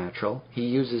supernatural, he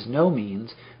uses no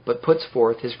means, but puts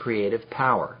forth his creative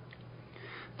power.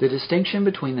 The distinction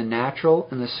between the natural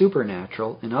and the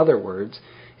supernatural, in other words,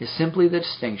 is simply the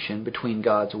distinction between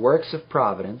God's works of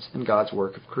providence and God's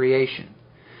work of creation.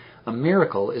 A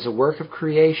miracle is a work of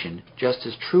creation just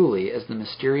as truly as the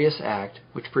mysterious act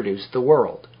which produced the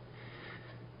world.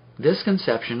 This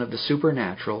conception of the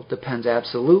supernatural depends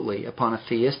absolutely upon a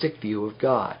theistic view of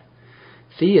God.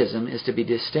 Theism is to be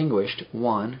distinguished,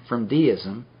 1. from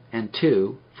deism, and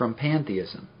 2. from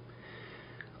pantheism.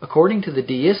 According to the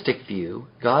deistic view,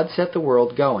 God set the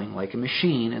world going like a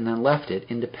machine and then left it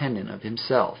independent of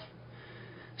himself.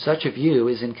 Such a view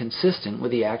is inconsistent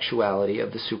with the actuality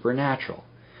of the supernatural.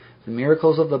 The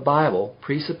miracles of the Bible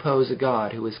presuppose a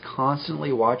God who is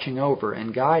constantly watching over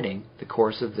and guiding the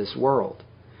course of this world.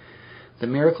 The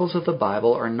miracles of the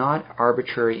Bible are not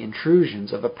arbitrary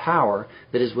intrusions of a power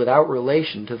that is without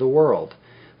relation to the world,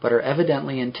 but are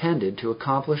evidently intended to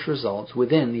accomplish results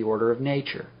within the order of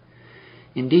nature.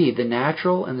 Indeed, the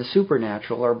natural and the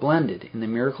supernatural are blended in the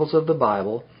miracles of the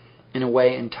Bible in a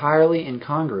way entirely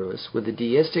incongruous with the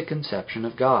deistic conception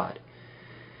of God.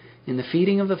 In the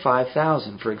feeding of the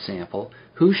 5,000, for example,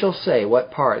 who shall say what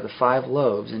part the 5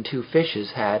 loaves and 2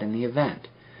 fishes had in the event?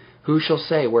 Who shall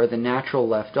say where the natural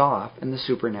left off and the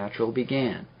supernatural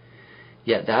began?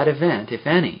 Yet that event, if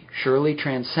any, surely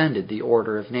transcended the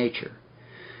order of nature.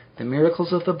 The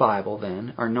miracles of the Bible,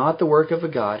 then, are not the work of a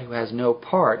God who has no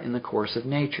part in the course of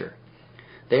nature.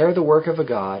 They are the work of a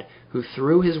God who,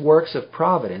 through his works of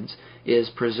providence, is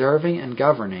preserving and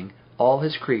governing all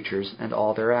his creatures and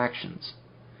all their actions.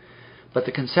 But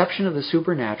the conception of the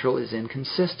supernatural is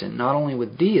inconsistent not only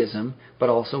with deism, but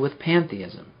also with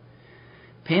pantheism.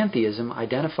 Pantheism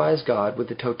identifies God with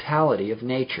the totality of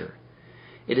nature.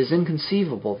 It is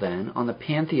inconceivable, then, on the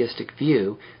pantheistic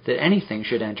view, that anything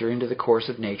should enter into the course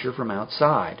of nature from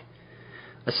outside.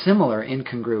 A similar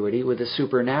incongruity with the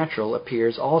supernatural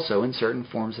appears also in certain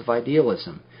forms of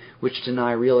idealism, which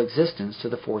deny real existence to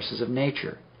the forces of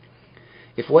nature.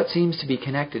 If what seems to be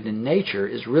connected in nature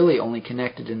is really only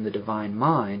connected in the divine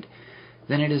mind,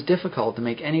 then it is difficult to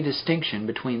make any distinction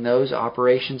between those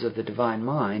operations of the divine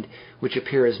mind which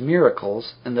appear as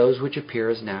miracles and those which appear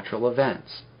as natural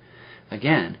events.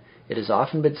 Again, it has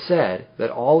often been said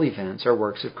that all events are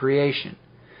works of creation.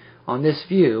 On this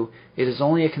view, it is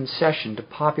only a concession to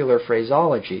popular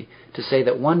phraseology to say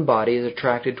that one body is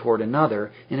attracted toward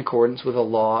another in accordance with a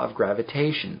law of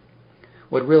gravitation.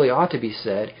 What really ought to be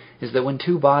said is that when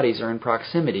two bodies are in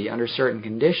proximity under certain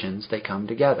conditions, they come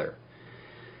together.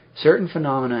 Certain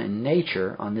phenomena in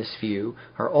nature, on this view,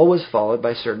 are always followed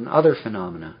by certain other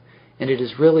phenomena, and it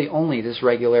is really only this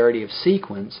regularity of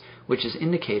sequence which is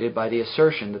indicated by the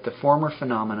assertion that the former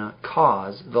phenomena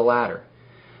cause the latter.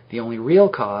 The only real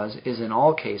cause is in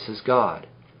all cases God.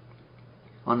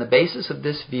 On the basis of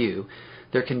this view,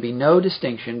 there can be no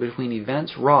distinction between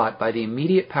events wrought by the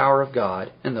immediate power of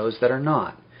God and those that are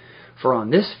not, for on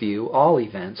this view all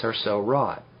events are so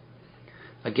wrought.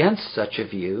 Against such a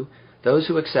view, those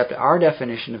who accept our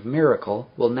definition of miracle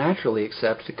will naturally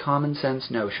accept the common sense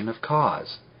notion of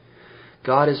cause.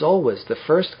 God is always the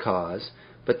first cause,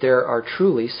 but there are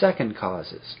truly second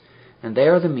causes, and they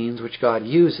are the means which God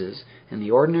uses in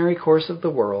the ordinary course of the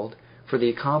world for the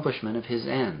accomplishment of His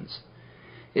ends.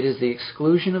 It is the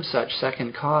exclusion of such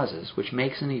second causes which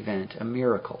makes an event a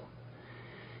miracle.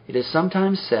 It is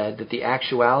sometimes said that the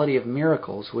actuality of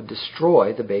miracles would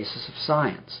destroy the basis of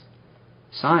science.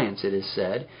 Science, it is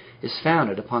said, is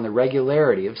founded upon the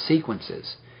regularity of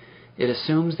sequences. It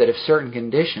assumes that if certain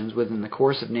conditions within the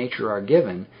course of nature are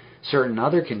given, certain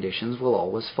other conditions will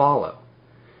always follow.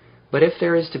 But if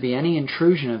there is to be any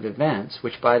intrusion of events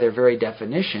which by their very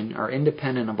definition are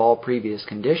independent of all previous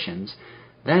conditions,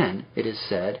 then, it is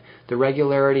said, the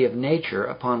regularity of nature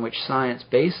upon which science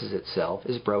bases itself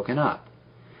is broken up.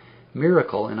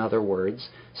 Miracle, in other words,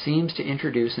 seems to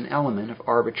introduce an element of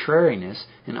arbitrariness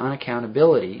and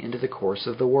unaccountability into the course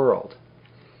of the world.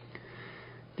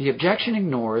 The objection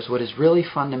ignores what is really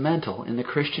fundamental in the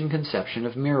Christian conception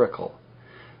of miracle.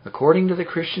 According to the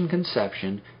Christian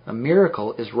conception, a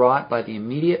miracle is wrought by the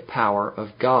immediate power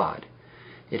of God.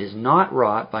 It is not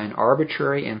wrought by an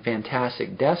arbitrary and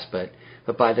fantastic despot,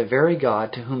 but by the very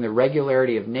God to whom the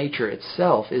regularity of nature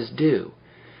itself is due,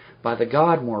 by the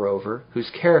God, moreover, whose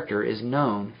character is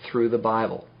known through the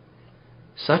Bible.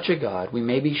 Such a God, we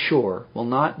may be sure, will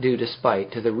not do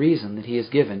despite to the reason that He has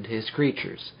given to His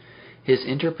creatures. His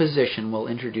interposition will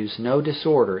introduce no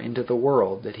disorder into the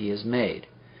world that He has made.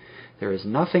 There is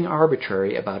nothing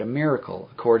arbitrary about a miracle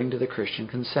according to the Christian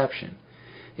conception.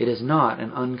 It is not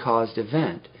an uncaused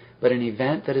event, but an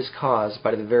event that is caused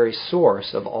by the very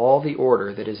source of all the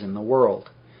order that is in the world.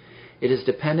 It is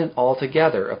dependent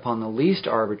altogether upon the least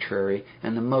arbitrary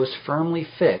and the most firmly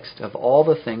fixed of all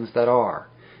the things that are,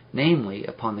 namely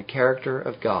upon the character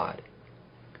of God.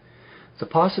 The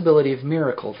possibility of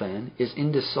miracle, then, is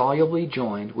indissolubly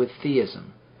joined with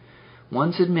theism.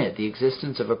 Once admit the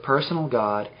existence of a personal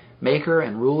God, maker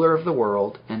and ruler of the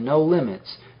world, and no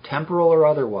limits, temporal or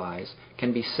otherwise,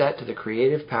 can be set to the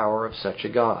creative power of such a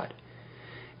God.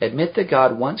 Admit that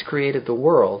God once created the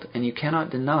world, and you cannot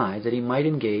deny that He might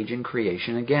engage in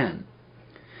creation again.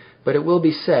 But it will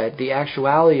be said the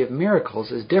actuality of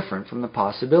miracles is different from the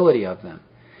possibility of them.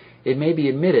 It may be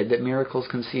admitted that miracles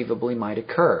conceivably might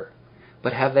occur,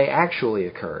 but have they actually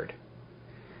occurred?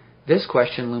 This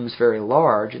question looms very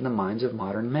large in the minds of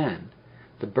modern men.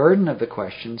 The burden of the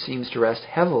question seems to rest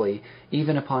heavily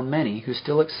even upon many who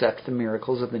still accept the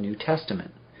miracles of the New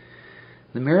Testament.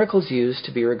 The miracles used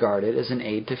to be regarded as an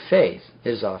aid to faith,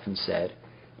 it is often said,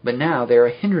 but now they are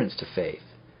a hindrance to faith.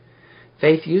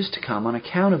 Faith used to come on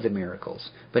account of the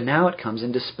miracles, but now it comes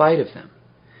in despite of them.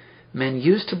 Men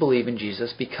used to believe in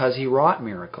Jesus because He wrought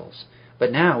miracles,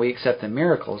 but now we accept the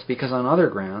miracles because on other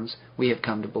grounds we have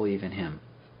come to believe in Him.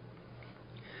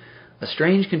 A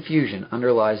strange confusion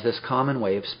underlies this common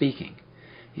way of speaking.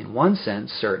 In one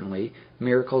sense, certainly,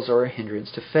 miracles are a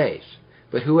hindrance to faith,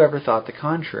 but who ever thought the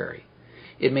contrary?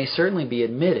 It may certainly be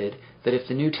admitted that if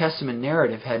the New Testament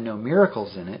narrative had no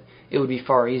miracles in it, it would be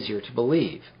far easier to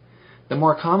believe. The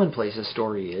more commonplace a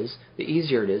story is, the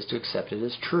easier it is to accept it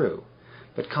as true.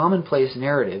 But commonplace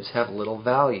narratives have little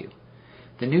value.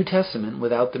 The New Testament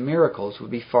without the miracles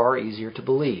would be far easier to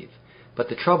believe, but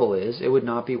the trouble is it would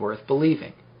not be worth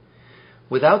believing.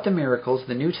 Without the miracles,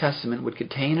 the New Testament would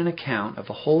contain an account of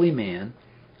a holy man,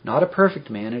 Not a perfect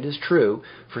man, it is true,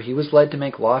 for he was led to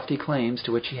make lofty claims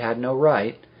to which he had no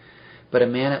right, but a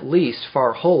man at least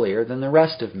far holier than the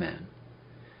rest of men.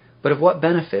 But of what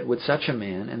benefit would such a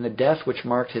man, and the death which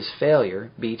marked his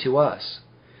failure, be to us?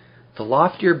 The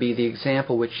loftier be the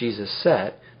example which Jesus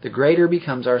set, the greater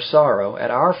becomes our sorrow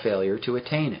at our failure to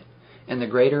attain it, and the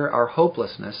greater our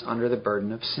hopelessness under the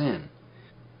burden of sin.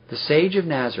 The sage of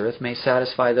Nazareth may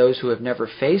satisfy those who have never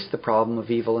faced the problem of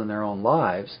evil in their own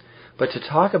lives, but to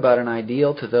talk about an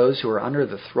ideal to those who are under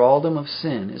the thraldom of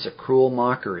sin is a cruel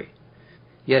mockery.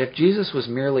 Yet if Jesus was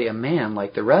merely a man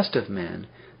like the rest of men,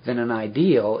 then an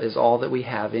ideal is all that we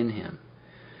have in him.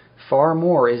 Far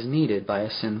more is needed by a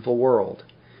sinful world.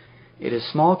 It is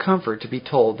small comfort to be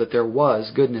told that there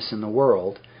was goodness in the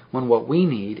world, when what we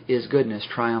need is goodness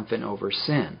triumphant over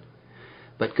sin.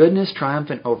 But goodness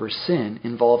triumphant over sin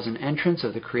involves an entrance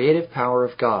of the creative power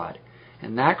of God,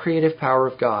 and that creative power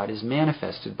of God is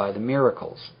manifested by the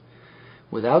miracles.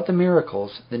 Without the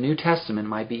miracles, the New Testament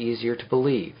might be easier to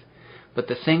believe, but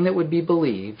the thing that would be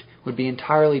believed would be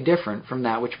entirely different from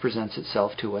that which presents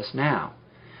itself to us now.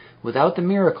 Without the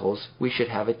miracles, we should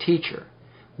have a teacher.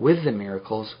 With the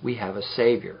miracles, we have a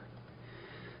Savior.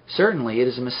 Certainly, it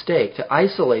is a mistake to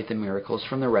isolate the miracles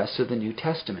from the rest of the New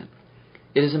Testament.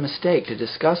 It is a mistake to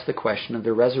discuss the question of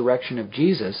the resurrection of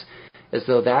Jesus as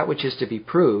though that which is to be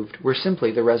proved were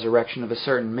simply the resurrection of a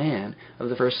certain man of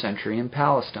the first century in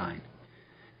Palestine.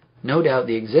 No doubt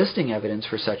the existing evidence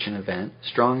for such an event,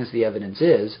 strong as the evidence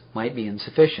is, might be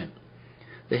insufficient.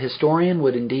 The historian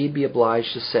would indeed be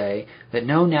obliged to say that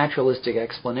no naturalistic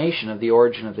explanation of the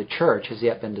origin of the Church has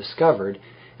yet been discovered,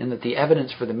 and that the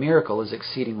evidence for the miracle is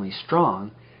exceedingly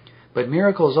strong, but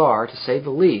miracles are, to say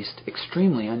the least,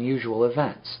 extremely unusual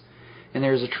events, and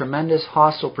there is a tremendous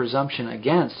hostile presumption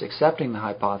against accepting the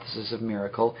hypothesis of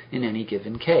miracle in any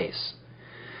given case.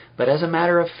 But as a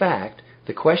matter of fact,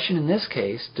 the question in this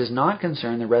case does not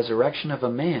concern the resurrection of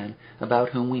a man about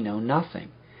whom we know nothing.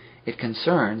 It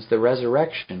concerns the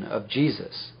resurrection of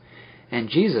Jesus. And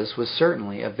Jesus was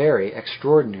certainly a very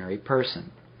extraordinary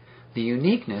person. The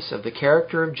uniqueness of the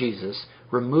character of Jesus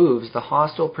removes the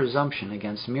hostile presumption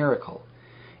against miracle.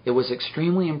 It was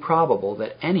extremely improbable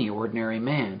that any ordinary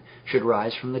man should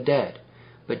rise from the dead,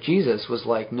 but Jesus was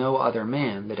like no other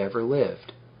man that ever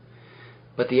lived.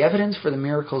 But the evidence for the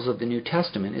miracles of the New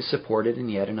Testament is supported in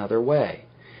yet another way.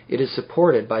 It is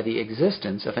supported by the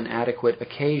existence of an adequate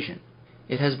occasion.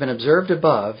 It has been observed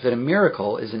above that a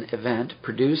miracle is an event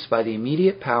produced by the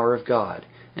immediate power of God,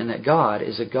 and that God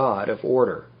is a God of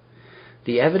order.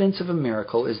 The evidence of a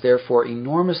miracle is therefore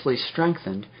enormously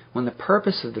strengthened when the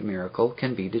purpose of the miracle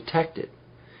can be detected.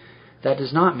 That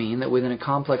does not mean that within a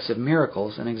complex of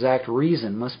miracles an exact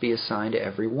reason must be assigned to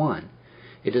every one.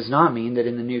 It does not mean that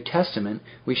in the New Testament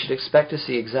we should expect to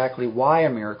see exactly why a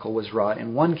miracle was wrought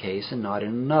in one case and not in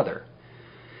another.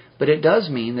 But it does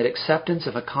mean that acceptance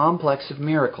of a complex of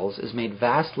miracles is made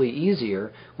vastly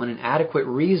easier when an adequate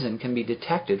reason can be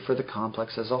detected for the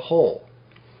complex as a whole.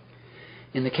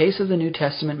 In the case of the New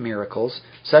Testament miracles,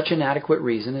 such an adequate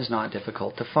reason is not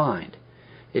difficult to find.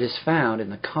 It is found in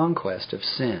the conquest of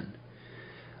sin.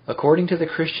 According to the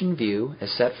Christian view,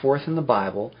 as set forth in the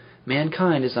Bible,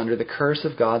 mankind is under the curse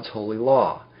of God's holy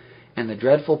law, and the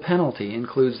dreadful penalty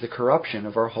includes the corruption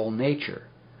of our whole nature.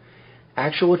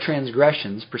 Actual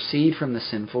transgressions proceed from the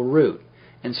sinful root,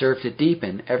 and serve to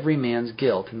deepen every man's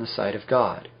guilt in the sight of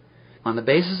God. On the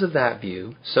basis of that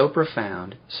view, so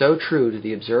profound, so true to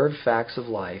the observed facts of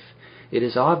life, it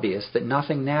is obvious that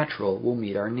nothing natural will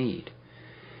meet our need.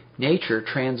 Nature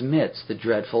transmits the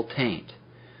dreadful taint.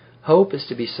 Hope is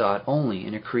to be sought only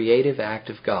in a creative act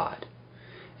of God.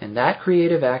 And that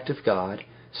creative act of God,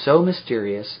 so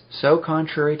mysterious, so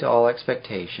contrary to all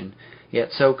expectation,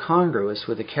 yet so congruous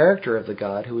with the character of the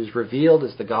God who is revealed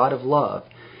as the God of love,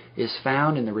 is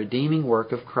found in the redeeming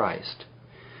work of Christ.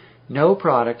 No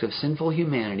product of sinful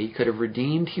humanity could have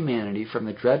redeemed humanity from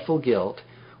the dreadful guilt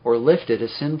or lifted a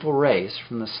sinful race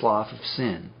from the slough of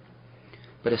sin.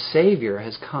 But a Savior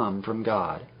has come from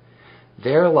God.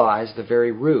 There lies the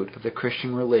very root of the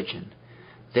Christian religion.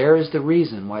 There is the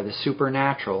reason why the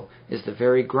supernatural is the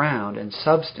very ground and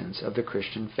substance of the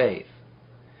Christian faith.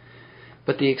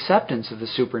 But the acceptance of the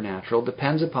supernatural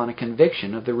depends upon a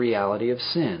conviction of the reality of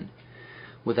sin.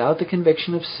 Without the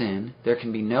conviction of sin, there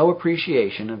can be no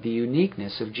appreciation of the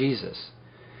uniqueness of Jesus.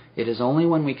 It is only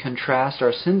when we contrast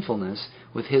our sinfulness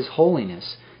with His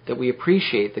holiness that we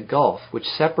appreciate the gulf which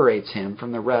separates Him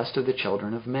from the rest of the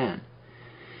children of men.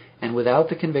 And without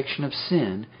the conviction of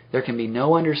sin, there can be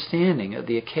no understanding of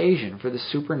the occasion for the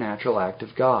supernatural act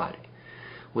of God.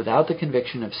 Without the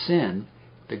conviction of sin,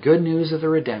 the good news of the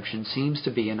redemption seems to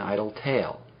be an idle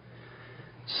tale.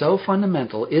 So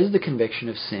fundamental is the conviction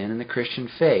of sin in the Christian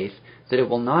faith that it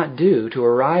will not do to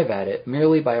arrive at it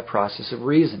merely by a process of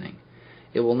reasoning.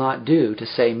 It will not do to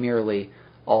say merely,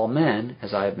 "All men,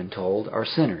 as I have been told, are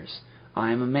sinners.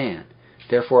 I am a man,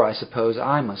 therefore I suppose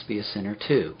I must be a sinner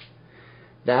too."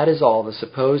 That is all the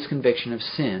supposed conviction of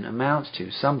sin amounts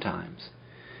to sometimes.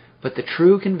 But the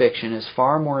true conviction is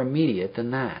far more immediate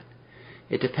than that.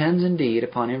 It depends indeed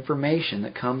upon information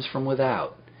that comes from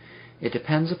without. It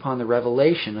depends upon the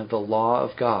revelation of the law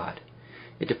of God.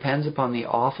 It depends upon the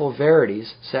awful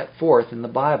verities set forth in the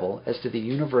Bible as to the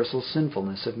universal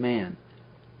sinfulness of man.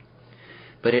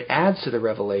 But it adds to the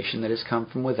revelation that has come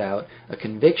from without a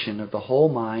conviction of the whole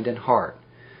mind and heart,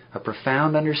 a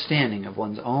profound understanding of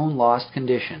one's own lost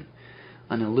condition,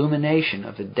 an illumination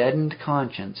of the deadened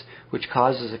conscience which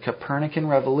causes a Copernican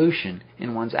revolution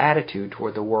in one's attitude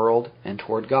toward the world and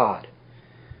toward God.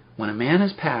 When a man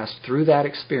has passed through that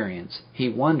experience, he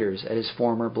wonders at his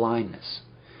former blindness.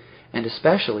 And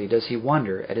especially does he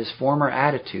wonder at his former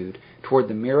attitude toward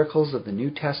the miracles of the New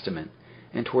Testament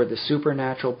and toward the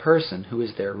supernatural person who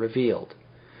is there revealed.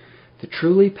 The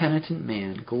truly penitent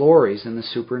man glories in the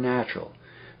supernatural,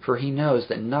 for he knows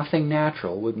that nothing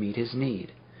natural would meet his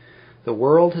need. The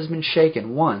world has been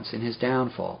shaken once in his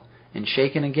downfall, and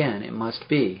shaken again it must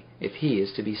be if he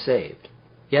is to be saved.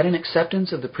 Yet an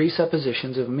acceptance of the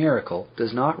presuppositions of miracle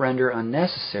does not render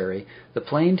unnecessary the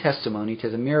plain testimony to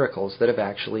the miracles that have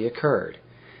actually occurred,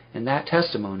 and that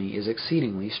testimony is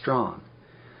exceedingly strong.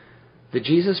 The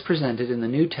Jesus presented in the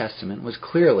New Testament was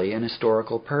clearly an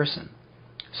historical person.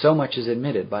 So much is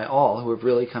admitted by all who have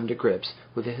really come to grips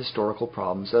with the historical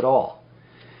problems at all.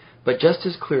 But just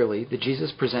as clearly, the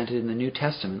Jesus presented in the New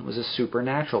Testament was a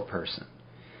supernatural person.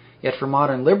 Yet for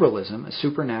modern liberalism, a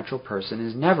supernatural person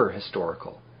is never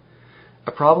historical.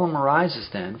 A problem arises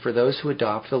then for those who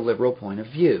adopt the liberal point of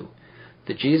view.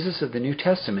 The Jesus of the New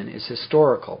Testament is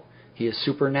historical. He is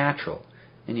supernatural.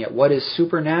 And yet what is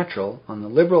supernatural, on the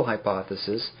liberal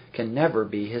hypothesis, can never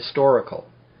be historical.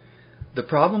 The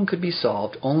problem could be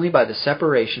solved only by the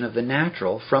separation of the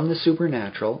natural from the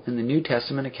supernatural in the New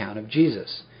Testament account of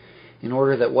Jesus, in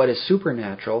order that what is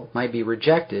supernatural might be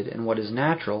rejected and what is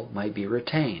natural might be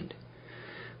retained.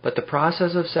 But the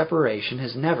process of separation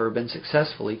has never been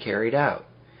successfully carried out.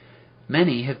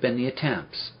 Many have been the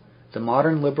attempts. The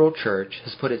modern liberal church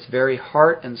has put its very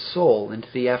heart and soul into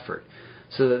the effort,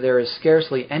 so that there is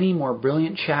scarcely any more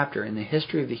brilliant chapter in the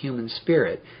history of the human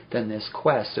spirit than this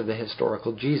quest of the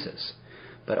historical Jesus.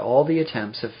 But all the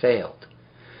attempts have failed.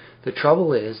 The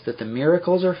trouble is that the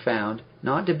miracles are found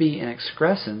not to be an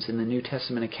excrescence in the New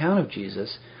Testament account of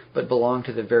Jesus, but belong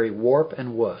to the very warp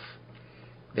and woof.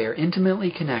 They are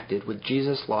intimately connected with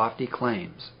Jesus' lofty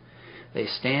claims. They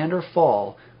stand or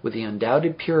fall with the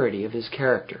undoubted purity of his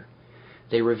character.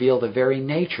 They reveal the very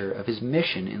nature of his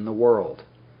mission in the world.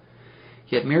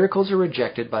 Yet miracles are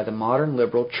rejected by the modern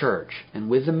liberal church, and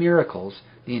with the miracles,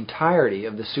 the entirety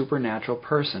of the supernatural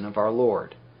person of our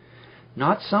Lord.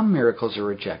 Not some miracles are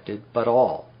rejected, but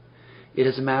all. It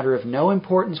is a matter of no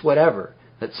importance whatever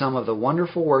that some of the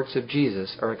wonderful works of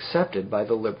Jesus are accepted by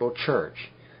the liberal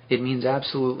church. It means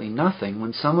absolutely nothing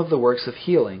when some of the works of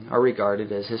healing are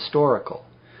regarded as historical.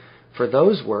 For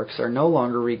those works are no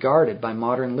longer regarded by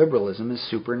modern liberalism as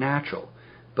supernatural,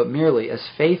 but merely as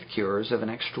faith cures of an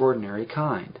extraordinary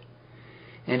kind.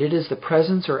 And it is the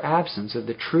presence or absence of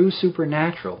the true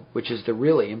supernatural which is the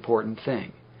really important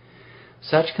thing.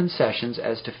 Such concessions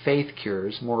as to faith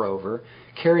cures, moreover,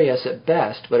 carry us at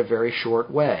best but a very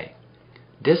short way.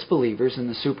 Disbelievers in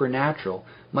the supernatural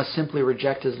must simply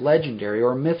reject as legendary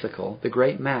or mythical the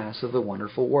great mass of the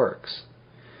wonderful works.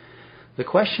 The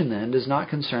question then does not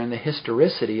concern the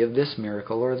historicity of this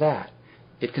miracle or that.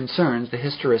 It concerns the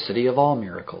historicity of all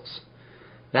miracles.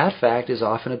 That fact is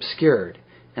often obscured,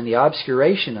 and the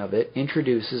obscuration of it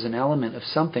introduces an element of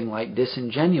something like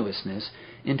disingenuousness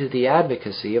into the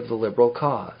advocacy of the liberal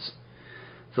cause.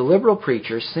 The liberal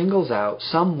preacher singles out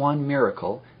some one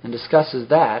miracle and discusses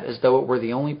that as though it were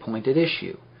the only point at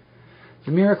issue.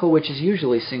 The miracle which is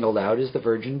usually singled out is the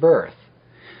virgin birth.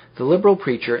 The liberal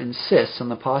preacher insists on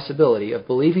the possibility of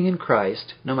believing in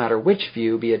Christ, no matter which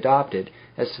view be adopted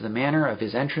as to the manner of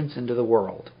his entrance into the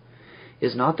world.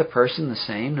 Is not the person the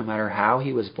same no matter how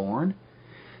he was born?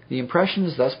 The impression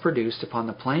is thus produced upon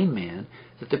the plain man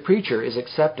that the preacher is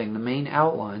accepting the main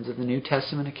outlines of the New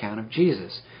Testament account of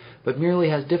Jesus, but merely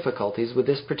has difficulties with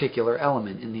this particular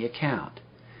element in the account.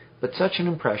 But such an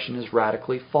impression is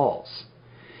radically false.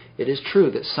 It is true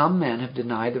that some men have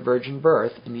denied the virgin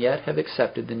birth and yet have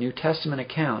accepted the New Testament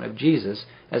account of Jesus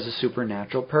as a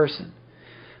supernatural person.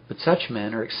 But such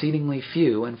men are exceedingly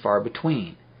few and far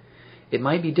between. It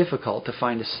might be difficult to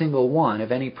find a single one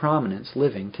of any prominence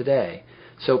living today,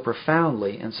 so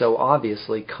profoundly and so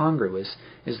obviously congruous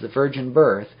is the virgin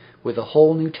birth with the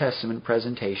whole New Testament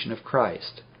presentation of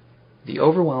Christ. The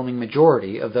overwhelming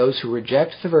majority of those who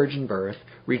reject the virgin birth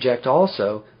reject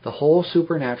also the whole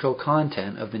supernatural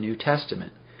content of the New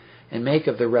Testament, and make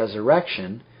of the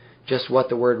resurrection just what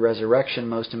the word resurrection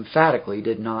most emphatically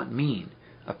did not mean,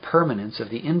 a permanence of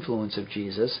the influence of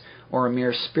Jesus or a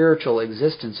mere spiritual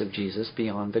existence of Jesus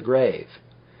beyond the grave.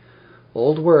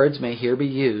 Old words may here be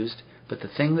used, but the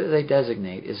thing that they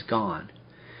designate is gone.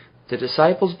 The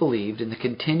disciples believed in the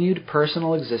continued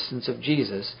personal existence of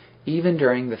Jesus even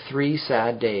during the 3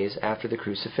 sad days after the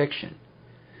crucifixion.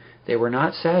 They were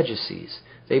not Sadducees.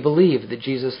 They believed that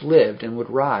Jesus lived and would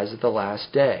rise at the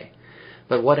last day.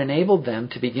 But what enabled them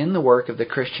to begin the work of the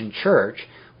Christian church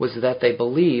was that they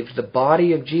believed the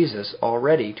body of Jesus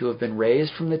already to have been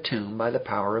raised from the tomb by the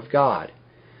power of God.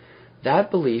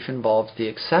 That belief involved the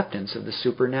acceptance of the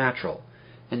supernatural,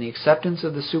 and the acceptance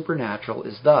of the supernatural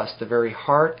is thus the very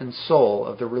heart and soul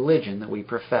of the religion that we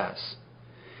profess.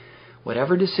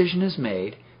 Whatever decision is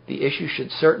made, the issue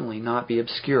should certainly not be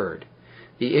obscured.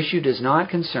 The issue does not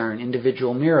concern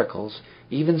individual miracles,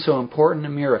 even so important a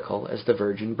miracle as the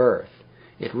virgin birth.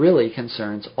 It really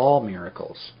concerns all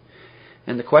miracles.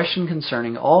 And the question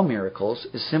concerning all miracles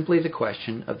is simply the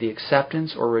question of the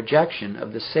acceptance or rejection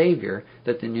of the Savior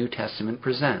that the New Testament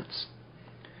presents.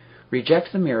 Reject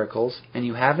the miracles, and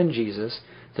you have in Jesus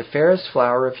the fairest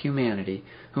flower of humanity,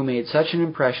 who made such an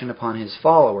impression upon his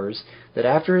followers that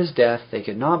after his death they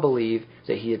could not believe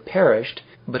that he had perished,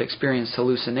 but experienced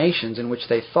hallucinations in which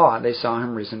they thought they saw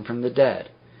him risen from the dead.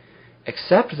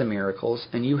 Accept the miracles,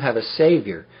 and you have a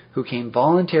Savior who came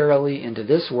voluntarily into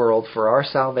this world for our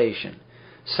salvation,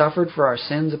 suffered for our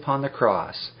sins upon the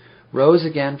cross, rose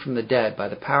again from the dead by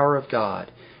the power of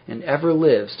God, and ever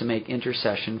lives to make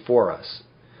intercession for us.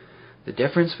 The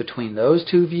difference between those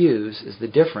two views is the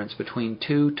difference between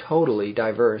two totally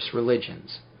diverse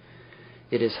religions.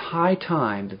 It is high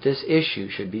time that this issue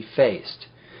should be faced.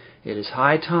 It is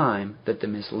high time that the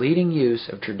misleading use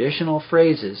of traditional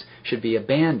phrases should be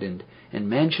abandoned and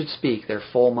men should speak their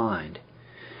full mind.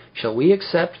 Shall we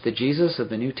accept the Jesus of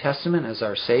the New Testament as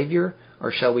our Savior,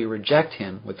 or shall we reject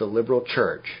him with the liberal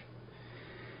church?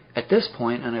 At this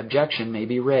point an objection may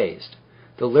be raised.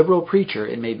 The liberal preacher,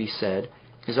 it may be said,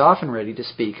 is often ready to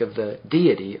speak of the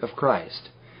deity of Christ.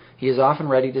 He is often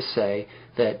ready to say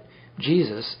that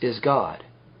Jesus is God.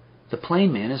 The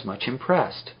plain man is much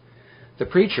impressed. The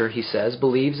preacher, he says,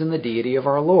 believes in the deity of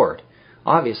our Lord.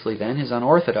 Obviously, then, his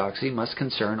unorthodoxy must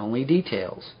concern only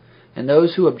details, and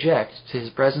those who object to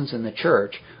his presence in the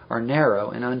church are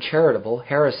narrow and uncharitable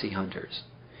heresy hunters.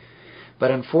 But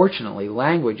unfortunately,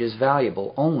 language is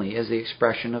valuable only as the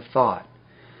expression of thought.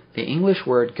 The English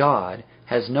word God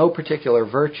has no particular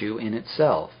virtue in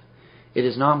itself. It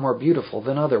is not more beautiful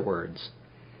than other words.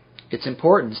 Its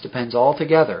importance depends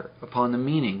altogether upon the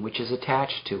meaning which is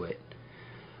attached to it.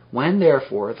 When,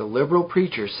 therefore, the liberal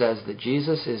preacher says that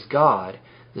Jesus is God,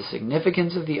 the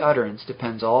significance of the utterance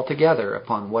depends altogether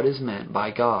upon what is meant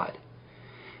by God.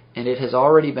 And it has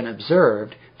already been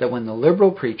observed that when the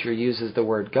liberal preacher uses the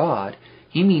word God,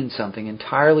 he means something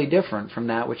entirely different from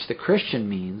that which the Christian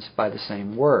means by the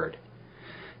same word.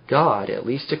 God, at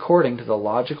least according to the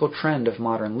logical trend of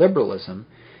modern liberalism,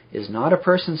 is not a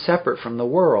person separate from the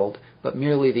world, but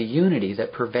merely the unity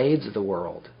that pervades the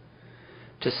world.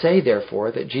 To say,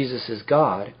 therefore, that Jesus is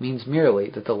God means merely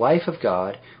that the life of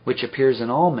God, which appears in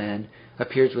all men,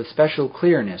 appears with special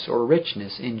clearness or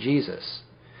richness in Jesus.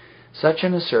 Such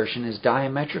an assertion is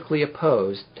diametrically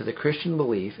opposed to the Christian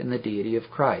belief in the deity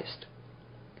of Christ.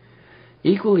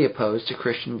 Equally opposed to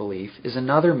Christian belief is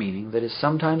another meaning that is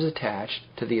sometimes attached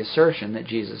to the assertion that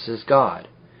Jesus is God.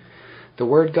 The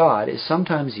word God is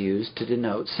sometimes used to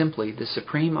denote simply the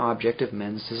supreme object of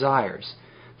men's desires,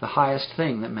 the highest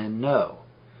thing that men know.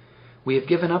 We have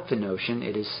given up the notion,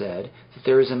 it is said, that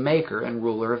there is a maker and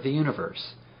ruler of the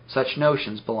universe. Such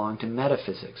notions belong to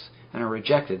metaphysics and are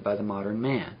rejected by the modern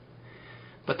man.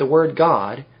 But the word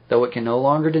God, though it can no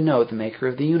longer denote the maker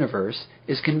of the universe,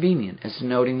 is convenient as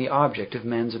denoting the object of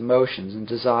men's emotions and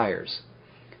desires.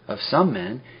 Of some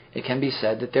men, it can be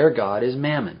said that their God is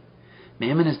Mammon.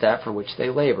 Mammon is that for which they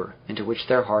labor, and to which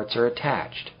their hearts are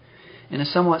attached. In a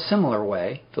somewhat similar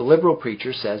way, the liberal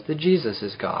preacher says that Jesus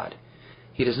is God.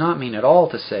 He does not mean at all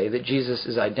to say that Jesus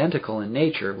is identical in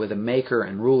nature with a maker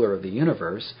and ruler of the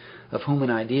universe, of whom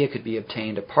an idea could be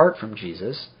obtained apart from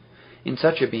Jesus. In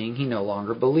such a being he no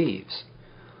longer believes.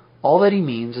 All that he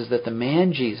means is that the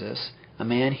man Jesus, a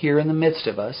man here in the midst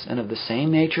of us and of the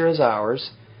same nature as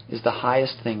ours, is the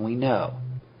highest thing we know.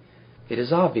 It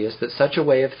is obvious that such a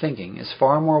way of thinking is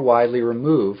far more widely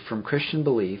removed from Christian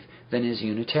belief than is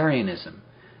Unitarianism,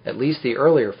 at least the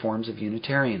earlier forms of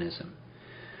Unitarianism.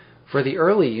 For the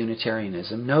early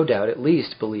Unitarianism no doubt at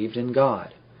least believed in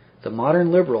God. The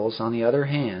modern liberals, on the other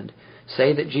hand,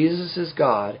 say that Jesus is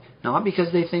God not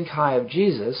because they think high of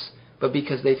Jesus, but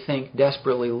because they think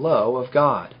desperately low of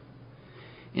God.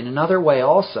 In another way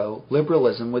also,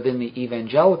 liberalism within the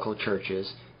evangelical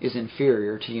churches is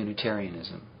inferior to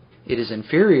Unitarianism. It is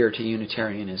inferior to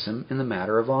Unitarianism in the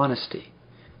matter of honesty.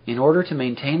 In order to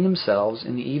maintain themselves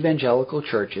in the evangelical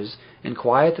churches and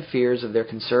quiet the fears of their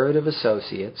conservative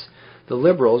associates, the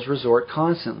liberals resort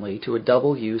constantly to a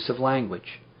double use of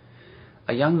language.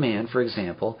 A young man, for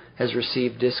example, has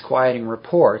received disquieting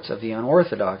reports of the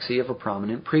unorthodoxy of a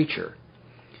prominent preacher.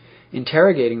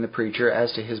 Interrogating the preacher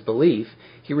as to his belief,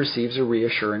 he receives a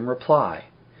reassuring reply.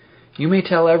 "You may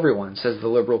tell everyone," says the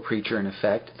liberal preacher in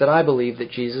effect, "that I believe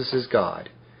that Jesus is God."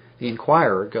 The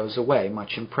inquirer goes away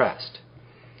much impressed.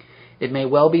 It may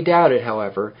well be doubted,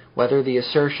 however, whether the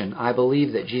assertion, "I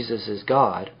believe that Jesus is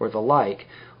God," or the like,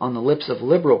 on the lips of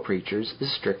liberal preachers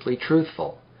is strictly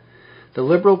truthful. The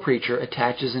liberal preacher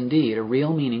attaches indeed a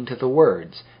real meaning to the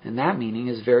words, and that meaning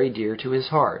is very dear to his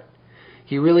heart.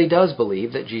 He really does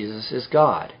believe that Jesus is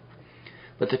God.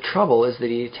 But the trouble is that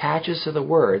he attaches to the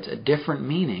words a different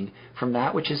meaning from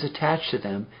that which is attached to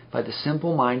them by the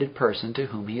simple-minded person to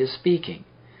whom he is speaking.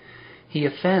 He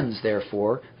offends,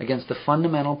 therefore, against the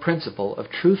fundamental principle of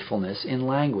truthfulness in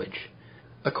language.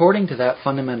 According to that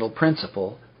fundamental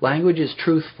principle, language is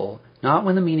truthful not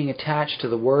when the meaning attached to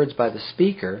the words by the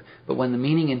speaker, but when the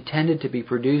meaning intended to be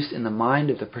produced in the mind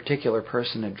of the particular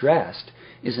person addressed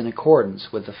is in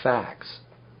accordance with the facts.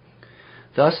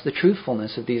 Thus, the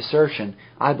truthfulness of the assertion,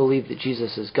 "I believe that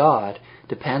Jesus is God,"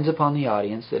 depends upon the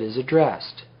audience that is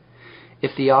addressed.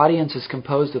 If the audience is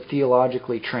composed of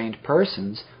theologically trained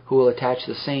persons who will attach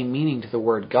the same meaning to the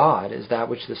word God as that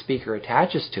which the speaker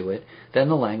attaches to it, then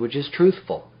the language is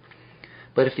truthful.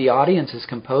 But if the audience is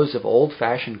composed of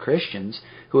old-fashioned Christians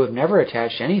who have never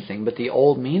attached anything but the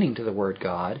old meaning to the word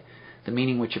God, the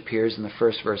meaning which appears in the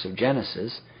first verse of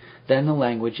Genesis, then the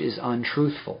language is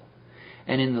untruthful.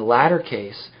 And in the latter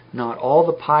case, not all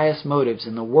the pious motives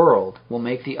in the world will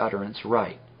make the utterance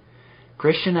right.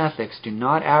 Christian ethics do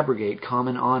not abrogate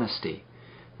common honesty.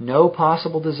 No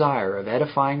possible desire of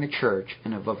edifying the church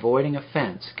and of avoiding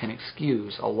offense can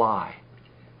excuse a lie.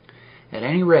 At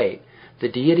any rate, the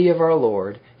deity of our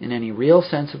Lord, in any real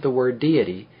sense of the word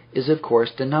deity, is of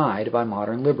course denied by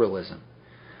modern liberalism.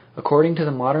 According to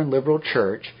the modern liberal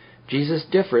church, Jesus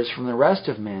differs from the rest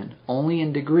of men only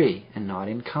in degree and not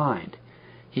in kind.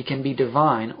 He can be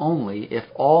divine only if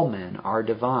all men are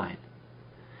divine.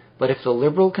 But if the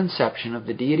liberal conception of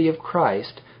the deity of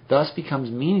Christ thus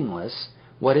becomes meaningless,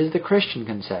 what is the Christian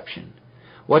conception?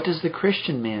 What does the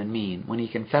Christian man mean when he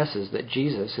confesses that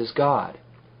Jesus is God?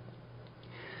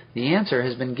 The answer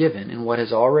has been given in what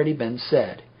has already been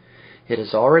said. It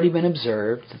has already been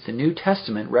observed that the New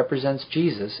Testament represents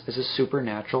Jesus as a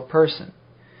supernatural person.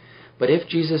 But if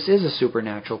Jesus is a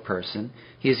supernatural person,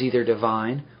 he is either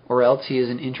divine or else he is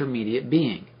an intermediate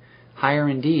being, higher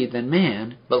indeed than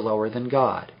man, but lower than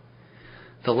God.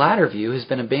 The latter view has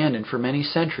been abandoned for many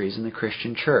centuries in the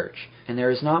Christian church, and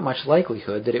there is not much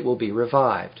likelihood that it will be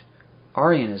revived.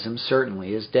 Arianism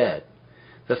certainly is dead.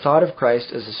 The thought of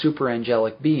Christ as a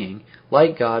superangelic being,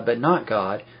 like God but not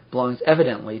God, belongs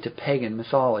evidently to pagan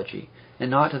mythology,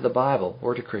 and not to the Bible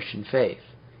or to Christian faith.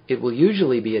 It will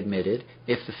usually be admitted,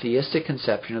 if the theistic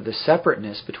conception of the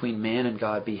separateness between man and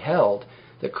God be held,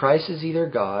 that Christ is either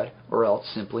God or else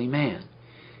simply man.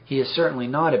 He is certainly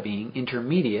not a being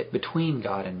intermediate between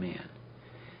God and man.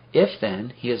 If,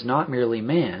 then, he is not merely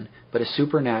man, but a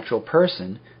supernatural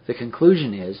person, the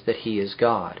conclusion is that he is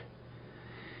God.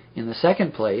 In the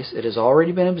second place, it has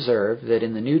already been observed that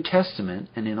in the New Testament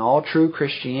and in all true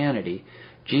Christianity,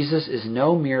 Jesus is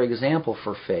no mere example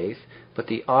for faith, but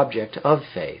the object of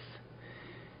faith.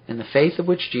 And the faith of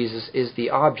which Jesus is the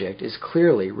object is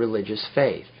clearly religious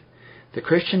faith. The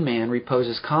Christian man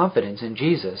reposes confidence in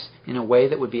Jesus in a way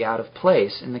that would be out of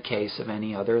place in the case of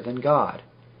any other than God.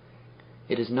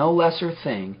 It is no lesser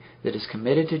thing that is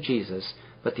committed to Jesus,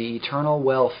 but the eternal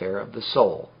welfare of the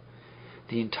soul.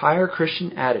 The entire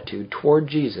Christian attitude toward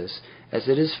Jesus, as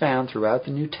it is found throughout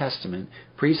the New Testament,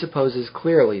 presupposes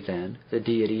clearly, then, the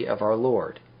deity of our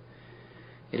Lord.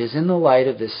 It is in the light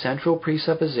of this central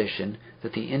presupposition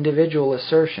that the individual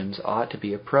assertions ought to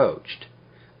be approached.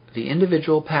 The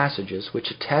individual passages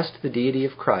which attest the deity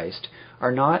of Christ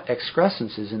are not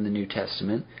excrescences in the New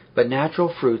Testament, but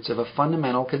natural fruits of a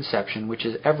fundamental conception which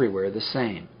is everywhere the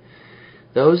same.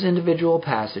 Those individual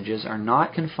passages are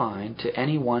not confined to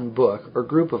any one book or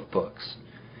group of books.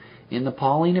 In the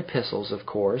Pauline epistles, of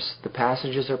course, the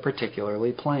passages are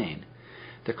particularly plain.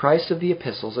 The Christ of the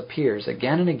epistles appears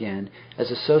again and again as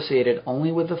associated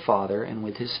only with the Father and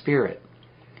with His Spirit.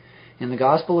 In the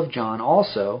Gospel of John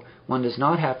also, one does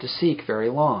not have to seek very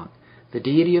long. The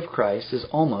deity of Christ is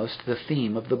almost the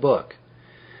theme of the book.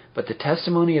 But the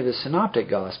testimony of the Synoptic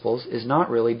Gospels is not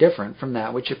really different from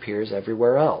that which appears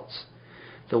everywhere else.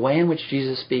 The way in which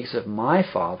Jesus speaks of my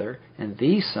Father and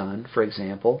the Son, for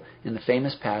example, in the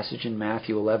famous passage in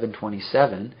Matthew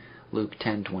 11:27, Luke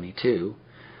 10:22,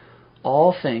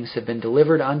 all things have been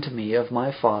delivered unto me of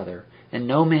my Father, and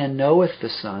no man knoweth the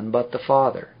Son but the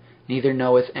Father, neither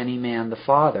knoweth any man the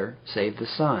Father save the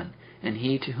Son, and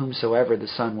he to whomsoever the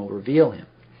Son will reveal him.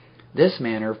 This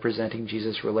manner of presenting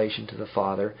Jesus' relation to the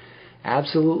Father,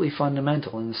 absolutely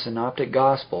fundamental in the Synoptic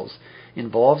Gospels,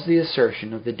 involves the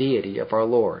assertion of the deity of our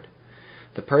Lord.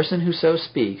 The person who so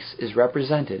speaks is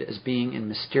represented as being in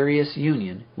mysterious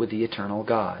union with the eternal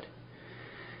God.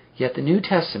 Yet the New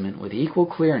Testament with equal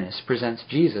clearness presents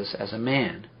Jesus as a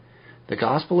man. The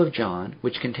Gospel of John,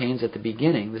 which contains at the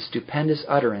beginning the stupendous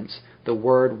utterance, "The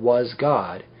Word was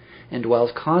God," and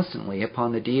dwells constantly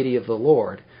upon the deity of the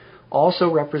Lord, also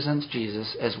represents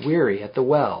Jesus as weary at the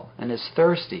well and as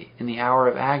thirsty in the hour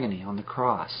of agony on the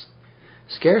cross.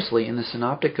 Scarcely in the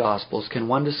Synoptic Gospels can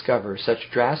one discover such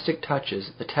drastic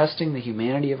touches attesting the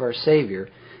humanity of our Savior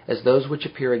as those which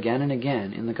appear again and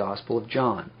again in the Gospel of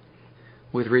John.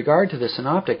 With regard to the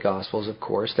Synoptic Gospels, of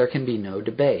course, there can be no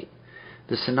debate.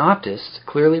 The Synoptists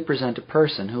clearly present a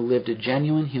person who lived a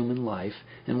genuine human life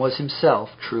and was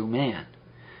himself true man.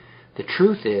 The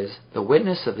truth is, the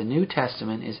witness of the New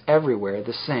Testament is everywhere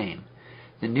the same.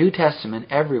 The New Testament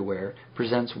everywhere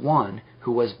presents one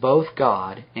who was both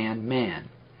God and man.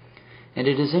 And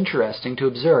it is interesting to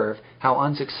observe how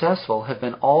unsuccessful have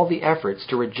been all the efforts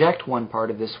to reject one part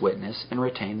of this witness and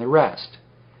retain the rest.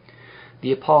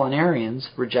 The Apollinarians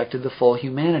rejected the full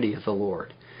humanity of the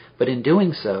Lord, but in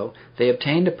doing so, they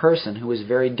obtained a person who was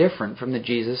very different from the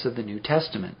Jesus of the New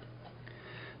Testament.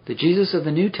 The Jesus of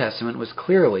the New Testament was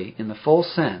clearly, in the full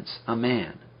sense, a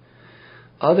man.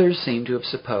 Others seem to have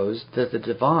supposed that the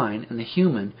divine and the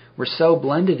human were so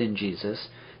blended in Jesus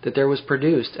that there was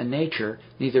produced a nature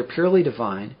neither purely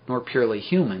divine nor purely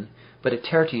human, but a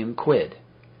tertium quid.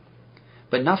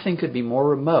 But nothing could be more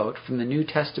remote from the New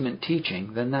Testament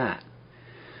teaching than that.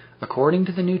 According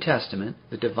to the New Testament,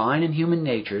 the divine and human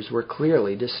natures were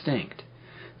clearly distinct.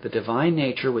 The divine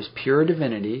nature was pure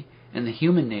divinity, and the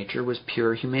human nature was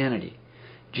pure humanity.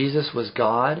 Jesus was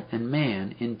God and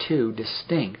man in two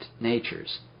distinct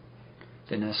natures.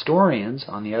 The Nestorians,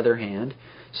 on the other hand,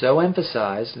 so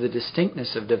emphasized the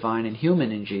distinctness of divine and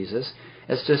human in Jesus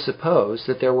as to suppose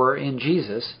that there were in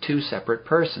Jesus two separate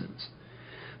persons.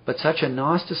 But such a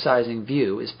Gnosticizing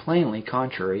view is plainly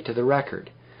contrary to the record.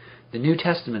 The New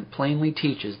Testament plainly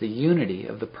teaches the unity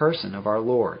of the person of our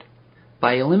Lord.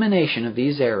 By elimination of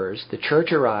these errors, the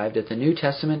Church arrived at the New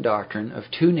Testament doctrine of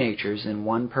two natures in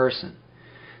one person.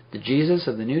 The Jesus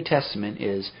of the New Testament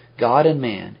is God and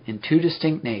man in two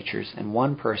distinct natures and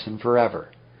one person forever.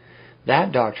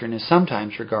 That doctrine is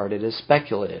sometimes regarded as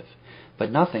speculative,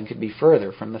 but nothing could be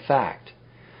further from the fact.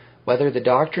 Whether the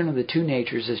doctrine of the two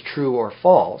natures is true or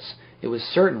false, it was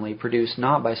certainly produced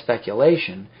not by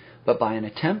speculation, but by an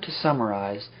attempt to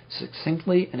summarize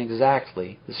succinctly and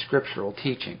exactly the scriptural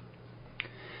teaching.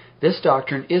 This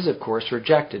doctrine is, of course,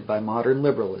 rejected by modern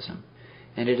liberalism,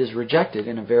 and it is rejected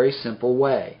in a very simple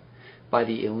way, by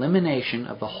the elimination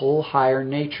of the whole higher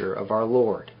nature of our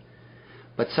Lord.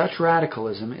 But such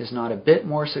radicalism is not a bit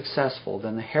more successful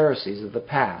than the heresies of the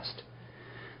past.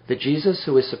 The Jesus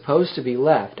who is supposed to be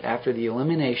left after the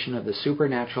elimination of the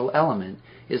supernatural element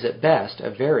is at best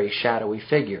a very shadowy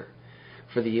figure,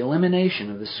 for the elimination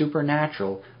of the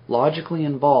supernatural logically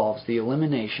involves the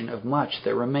elimination of much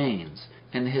that remains,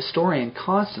 and the historian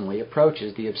constantly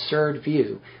approaches the absurd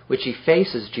view which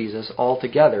effaces Jesus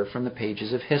altogether from the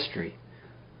pages of history.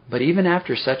 But even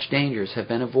after such dangers have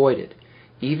been avoided,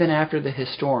 even after the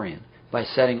historian, by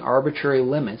setting arbitrary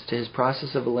limits to his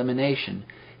process of elimination,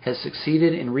 has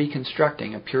succeeded in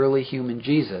reconstructing a purely human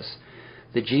Jesus,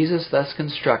 the Jesus thus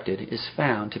constructed is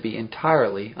found to be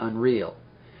entirely unreal.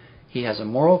 He has a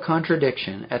moral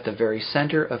contradiction at the very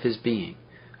center of his being,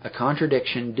 a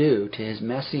contradiction due to his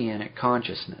messianic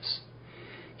consciousness.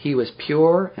 He was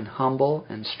pure and humble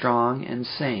and strong and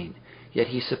sane, yet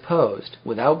he supposed,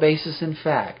 without basis in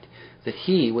fact, that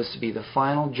he was to be the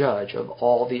final judge of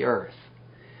all the earth.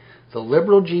 The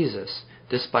liberal Jesus,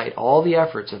 despite all the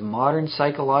efforts of modern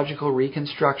psychological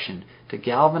reconstruction to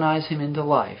galvanize him into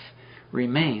life,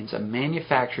 remains a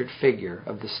manufactured figure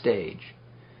of the stage.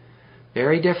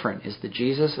 Very different is the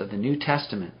Jesus of the New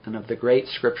Testament and of the great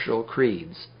scriptural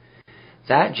creeds.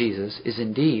 That Jesus is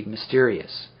indeed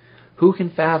mysterious. Who can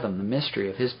fathom the mystery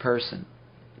of his person?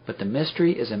 But the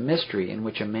mystery is a mystery in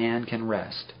which a man can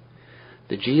rest.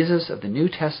 The Jesus of the New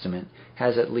Testament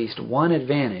has at least one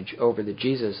advantage over the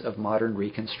Jesus of modern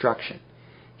reconstruction.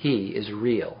 He is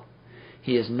real.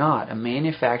 He is not a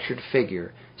manufactured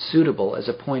figure suitable as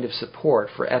a point of support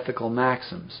for ethical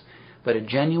maxims, but a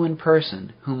genuine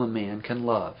person whom a man can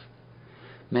love.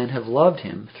 Men have loved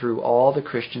him through all the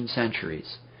Christian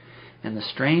centuries. And the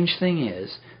strange thing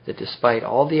is that despite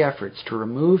all the efforts to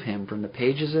remove him from the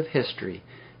pages of history,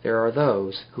 there are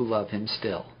those who love him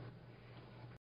still.